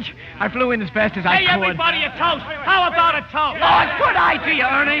 George. I flew in as fast as I could. Hey, everybody, a toast. How about a toast? Oh, good idea,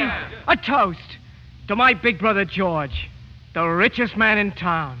 Ernie. A toast to my big brother, George, the richest man in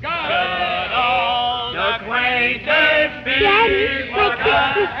town. Daddy, my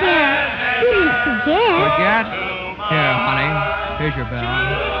Christmas bell. You didn't forget. Forget? Here, honey. Here's your bell.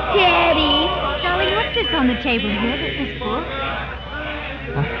 Daddy. Darling, what's this on the table here, this book?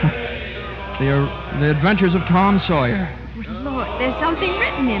 The Adventures of Tom Sawyer. Lord, there's something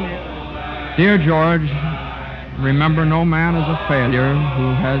written in it. Dear George, remember no man is a failure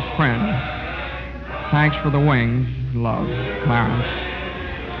who has friends. Thanks for the wings. Love, Clarence.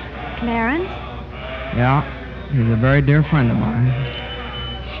 Clarence? Yeah, he's a very dear friend of mine.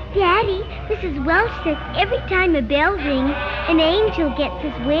 Daddy, Mrs. Welch says every time a bell rings, an angel gets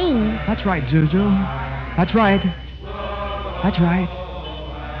his wings. That's right, Zuzu. That's right. That's right.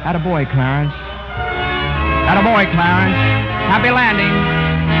 Attaboy, Clarence. Attaboy, Clarence. Happy landing.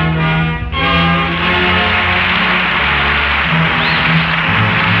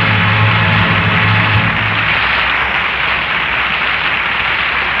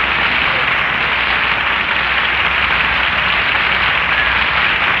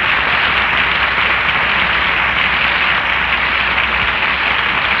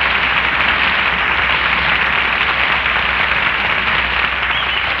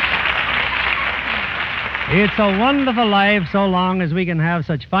 It's a wonderful life so long as we can have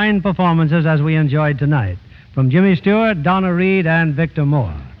such fine performances as we enjoyed tonight. From Jimmy Stewart, Donna Reed, and Victor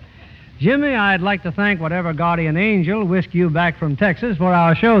Moore. Jimmy, I'd like to thank whatever guardian angel whisked you back from Texas for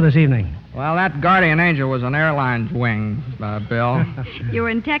our show this evening. Well, that guardian angel was an airline's wing, Bill. You were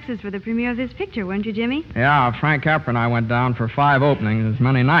in Texas for the premiere of this picture, weren't you, Jimmy? Yeah, Frank Capra and I went down for 5 openings, as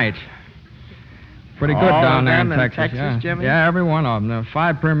many nights. Pretty good All down of there them in in Texas. Texas, Yeah. Jimmy? Yeah, every one of them. There are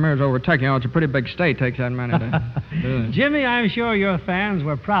 5 premieres over Texas. You know, it's a pretty big state. Takes that many to do it. Jimmy, I'm sure your fans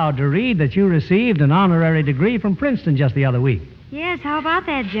were proud to read that you received an honorary degree from Princeton just the other week. Yes, how about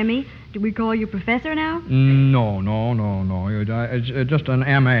that, Jimmy? Do we call you professor now? No. It's just an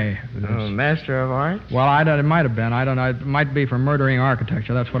M.A. Oh, Master of Arts? Well, it might have been. I don't know. It might be for murdering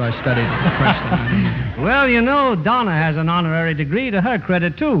architecture. That's what I studied at Princeton. Well, you know, Donna has an honorary degree to her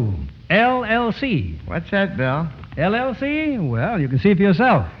credit, too. LLC. What's that, Bill? LLC? Well, you can see for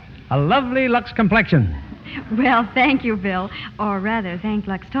yourself. A lovely Lux complexion. Well, thank you, Bill. Or rather, thank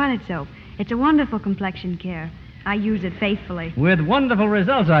Lux Toilet Soap. It's a wonderful complexion care. I use it faithfully. With wonderful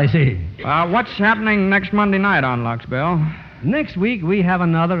results, I see. What's happening next Monday night on Lux, Bill? Next week, we have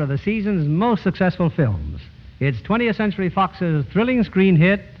another of the season's most successful films. It's 20th Century Fox's thrilling screen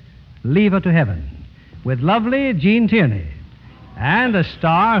hit, Leave Her to Heaven, with lovely Gene Tierney, and a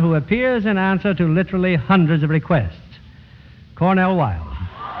star who appears in answer to literally hundreds of requests, Cornell Wilde.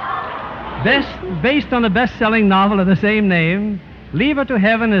 Based on the best-selling novel of the same name, Leave Her to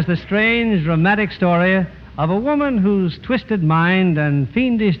Heaven is the strange, dramatic story of a woman whose twisted mind and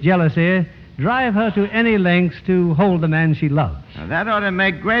fiendish jealousy drive her to any lengths to hold the man she loves. Now, that ought to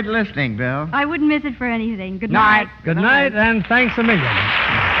make great listening, Bill. I wouldn't miss it for anything. Good night. Good night, and thanks a million.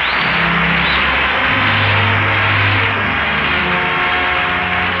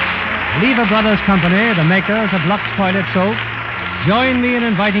 Lever Brothers Company, the makers of Lux Toilet Soap, join me in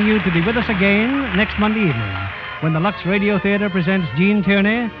inviting you to be with us again next Monday evening when the Lux Radio Theater presents Gene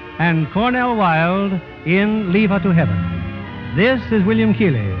Tierney and Cornell Wilde in Leave Her to Heaven. This is William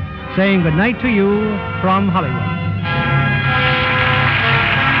Keighley saying good night to you from Hollywood.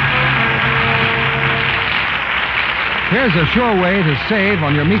 Here's a sure way to save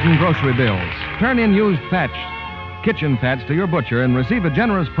on your meat and grocery bills. Turn in used kitchen fats to your butcher and receive a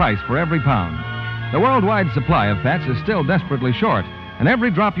generous price for every pound. The worldwide supply of fats is still desperately short, and every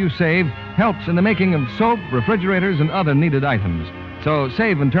drop you save helps in the making of soap, refrigerators, and other needed items. So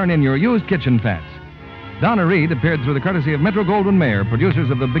save and turn in your used kitchen fats. Donna Reed appeared through the courtesy of Metro-Goldwyn-Mayer, producers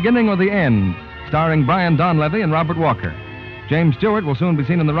of The Beginning or the End, starring Brian Donlevy and Robert Walker. James Stewart will soon be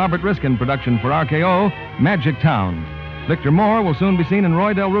seen in the Robert Riskin production for RKO, Magic Town. Victor Moore will soon be seen in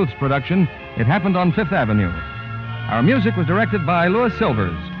Roy Del Ruth's production, It Happened on Fifth Avenue. Our music was directed by Louis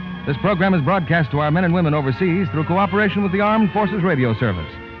Silvers. This program is broadcast to our men and women overseas through cooperation with the Armed Forces Radio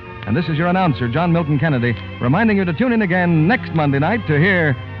Service. And this is your announcer, John Milton Kennedy, reminding you to tune in again next Monday night to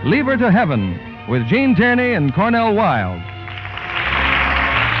hear Leave Her to Heaven with Gene Tierney and Cornell Wilde.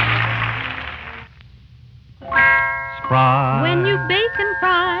 Spry. When you bake and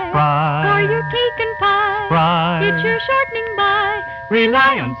fry. Spry. For your cake and pie. Spry. It's your shortening by.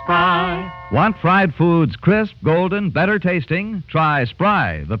 Rely on Spry. Want fried foods crisp, golden, better tasting? Try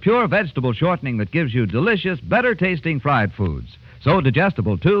Spry, the pure vegetable shortening that gives you delicious, better tasting fried foods. So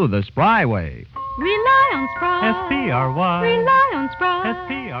digestible, too, the Spry way. Rely on Spry. S-P-R-Y. Rely on Spry.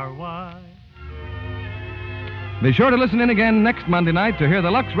 S-P-R-Y. Be sure to listen in again next Monday night to hear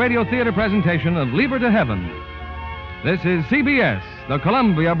the Lux Radio Theater presentation of Leave Her to Heaven. This is CBS, the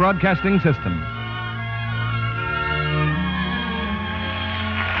Columbia Broadcasting System.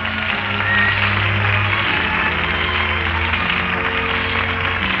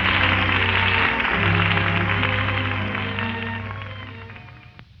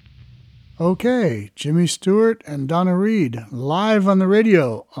 Okay, Jimmy Stewart and Donna Reed, live on the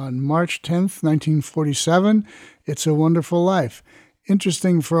radio on March 10th, 1947, It's a Wonderful Life.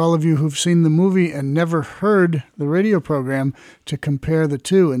 Interesting for all of you who've seen the movie and never heard the radio program to compare the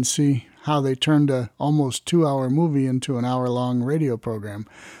two and see how they turned a almost 2-hour movie into an hour-long radio program.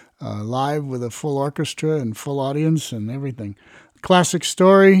 Live with a full orchestra and full audience and everything. Classic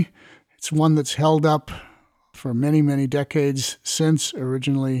story. It's one that's held up for many, many decades since,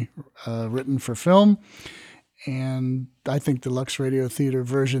 originally written for film. And I think the Lux Radio Theater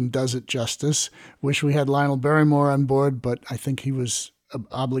version does it justice. Wish we had Lionel Barrymore on board, but I think he was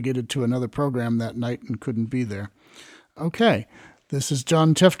obligated to another program that night and couldn't be there. Okay, this is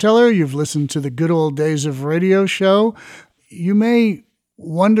John Tefteller. You've listened to the Good Old Days of Radio show. You may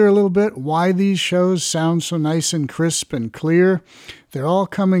wonder a little bit why these shows sound so nice and crisp and clear. They're all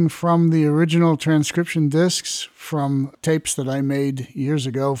coming from the original transcription discs, from tapes that I made years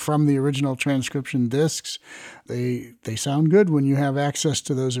ago from the original transcription discs. They sound good when you have access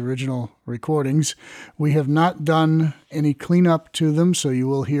to those original recordings. We have not done any cleanup to them, so you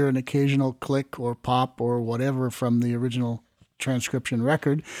will hear an occasional click or pop or whatever from the original transcription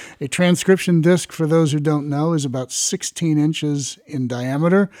record. A transcription disc, for those who don't know, is about 16 inches in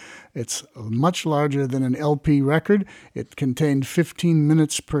diameter. It's much larger than an LP record. It contained 15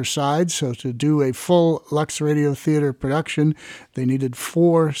 minutes per side, so to do a full Lux Radio Theater production, they needed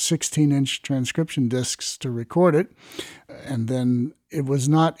 4 16-inch transcription discs to record it. And then it was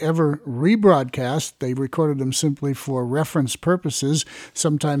not ever rebroadcast. They recorded them simply for reference purposes,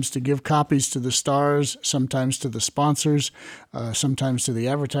 sometimes to give copies to the stars, sometimes to the sponsors, sometimes to the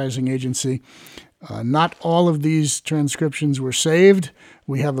advertising agency. Not all of these transcriptions were saved.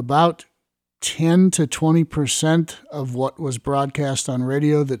 We have about 10 to 20% of what was broadcast on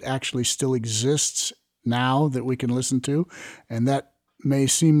radio that actually still exists now that we can listen to, and that may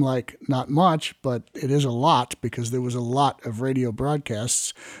seem like not much, but it is a lot because there was a lot of radio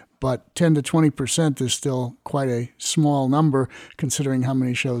broadcasts. But 10 to 20% is still quite a small number considering how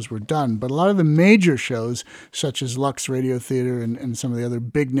many shows were done. But a lot of the major shows, such as Lux Radio Theater and some of the other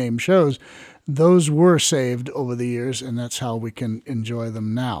big-name shows, those were saved over the years, and that's how we can enjoy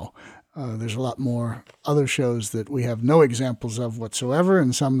them now. There's a lot more other shows that we have no examples of whatsoever,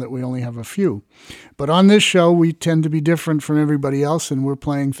 and some that we only have a few. But on this show, we tend to be different from everybody else, and we're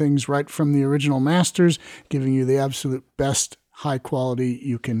playing things right from the original masters, giving you the absolute best high quality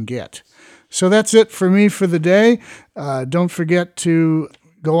you can get. So that's it for me for the day. Don't forget to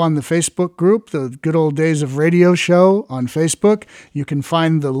go on the Facebook group, the Good Old Days of Radio show on Facebook. You can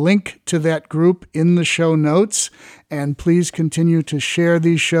find the link to that group in the show notes. And please continue to share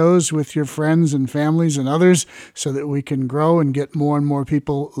these shows with your friends and families and others so that we can grow and get more and more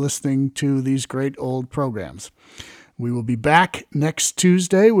people listening to these great old programs. We will be back next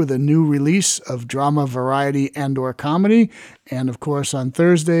Tuesday with a new release of drama, variety, and/or comedy. And, of course, on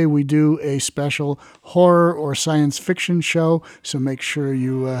Thursday, we do a special horror or science fiction show, so make sure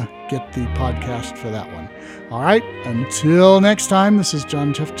you get the podcast for that one. All right, until next time, this is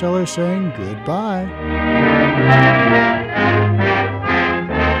John Tefteller saying goodbye.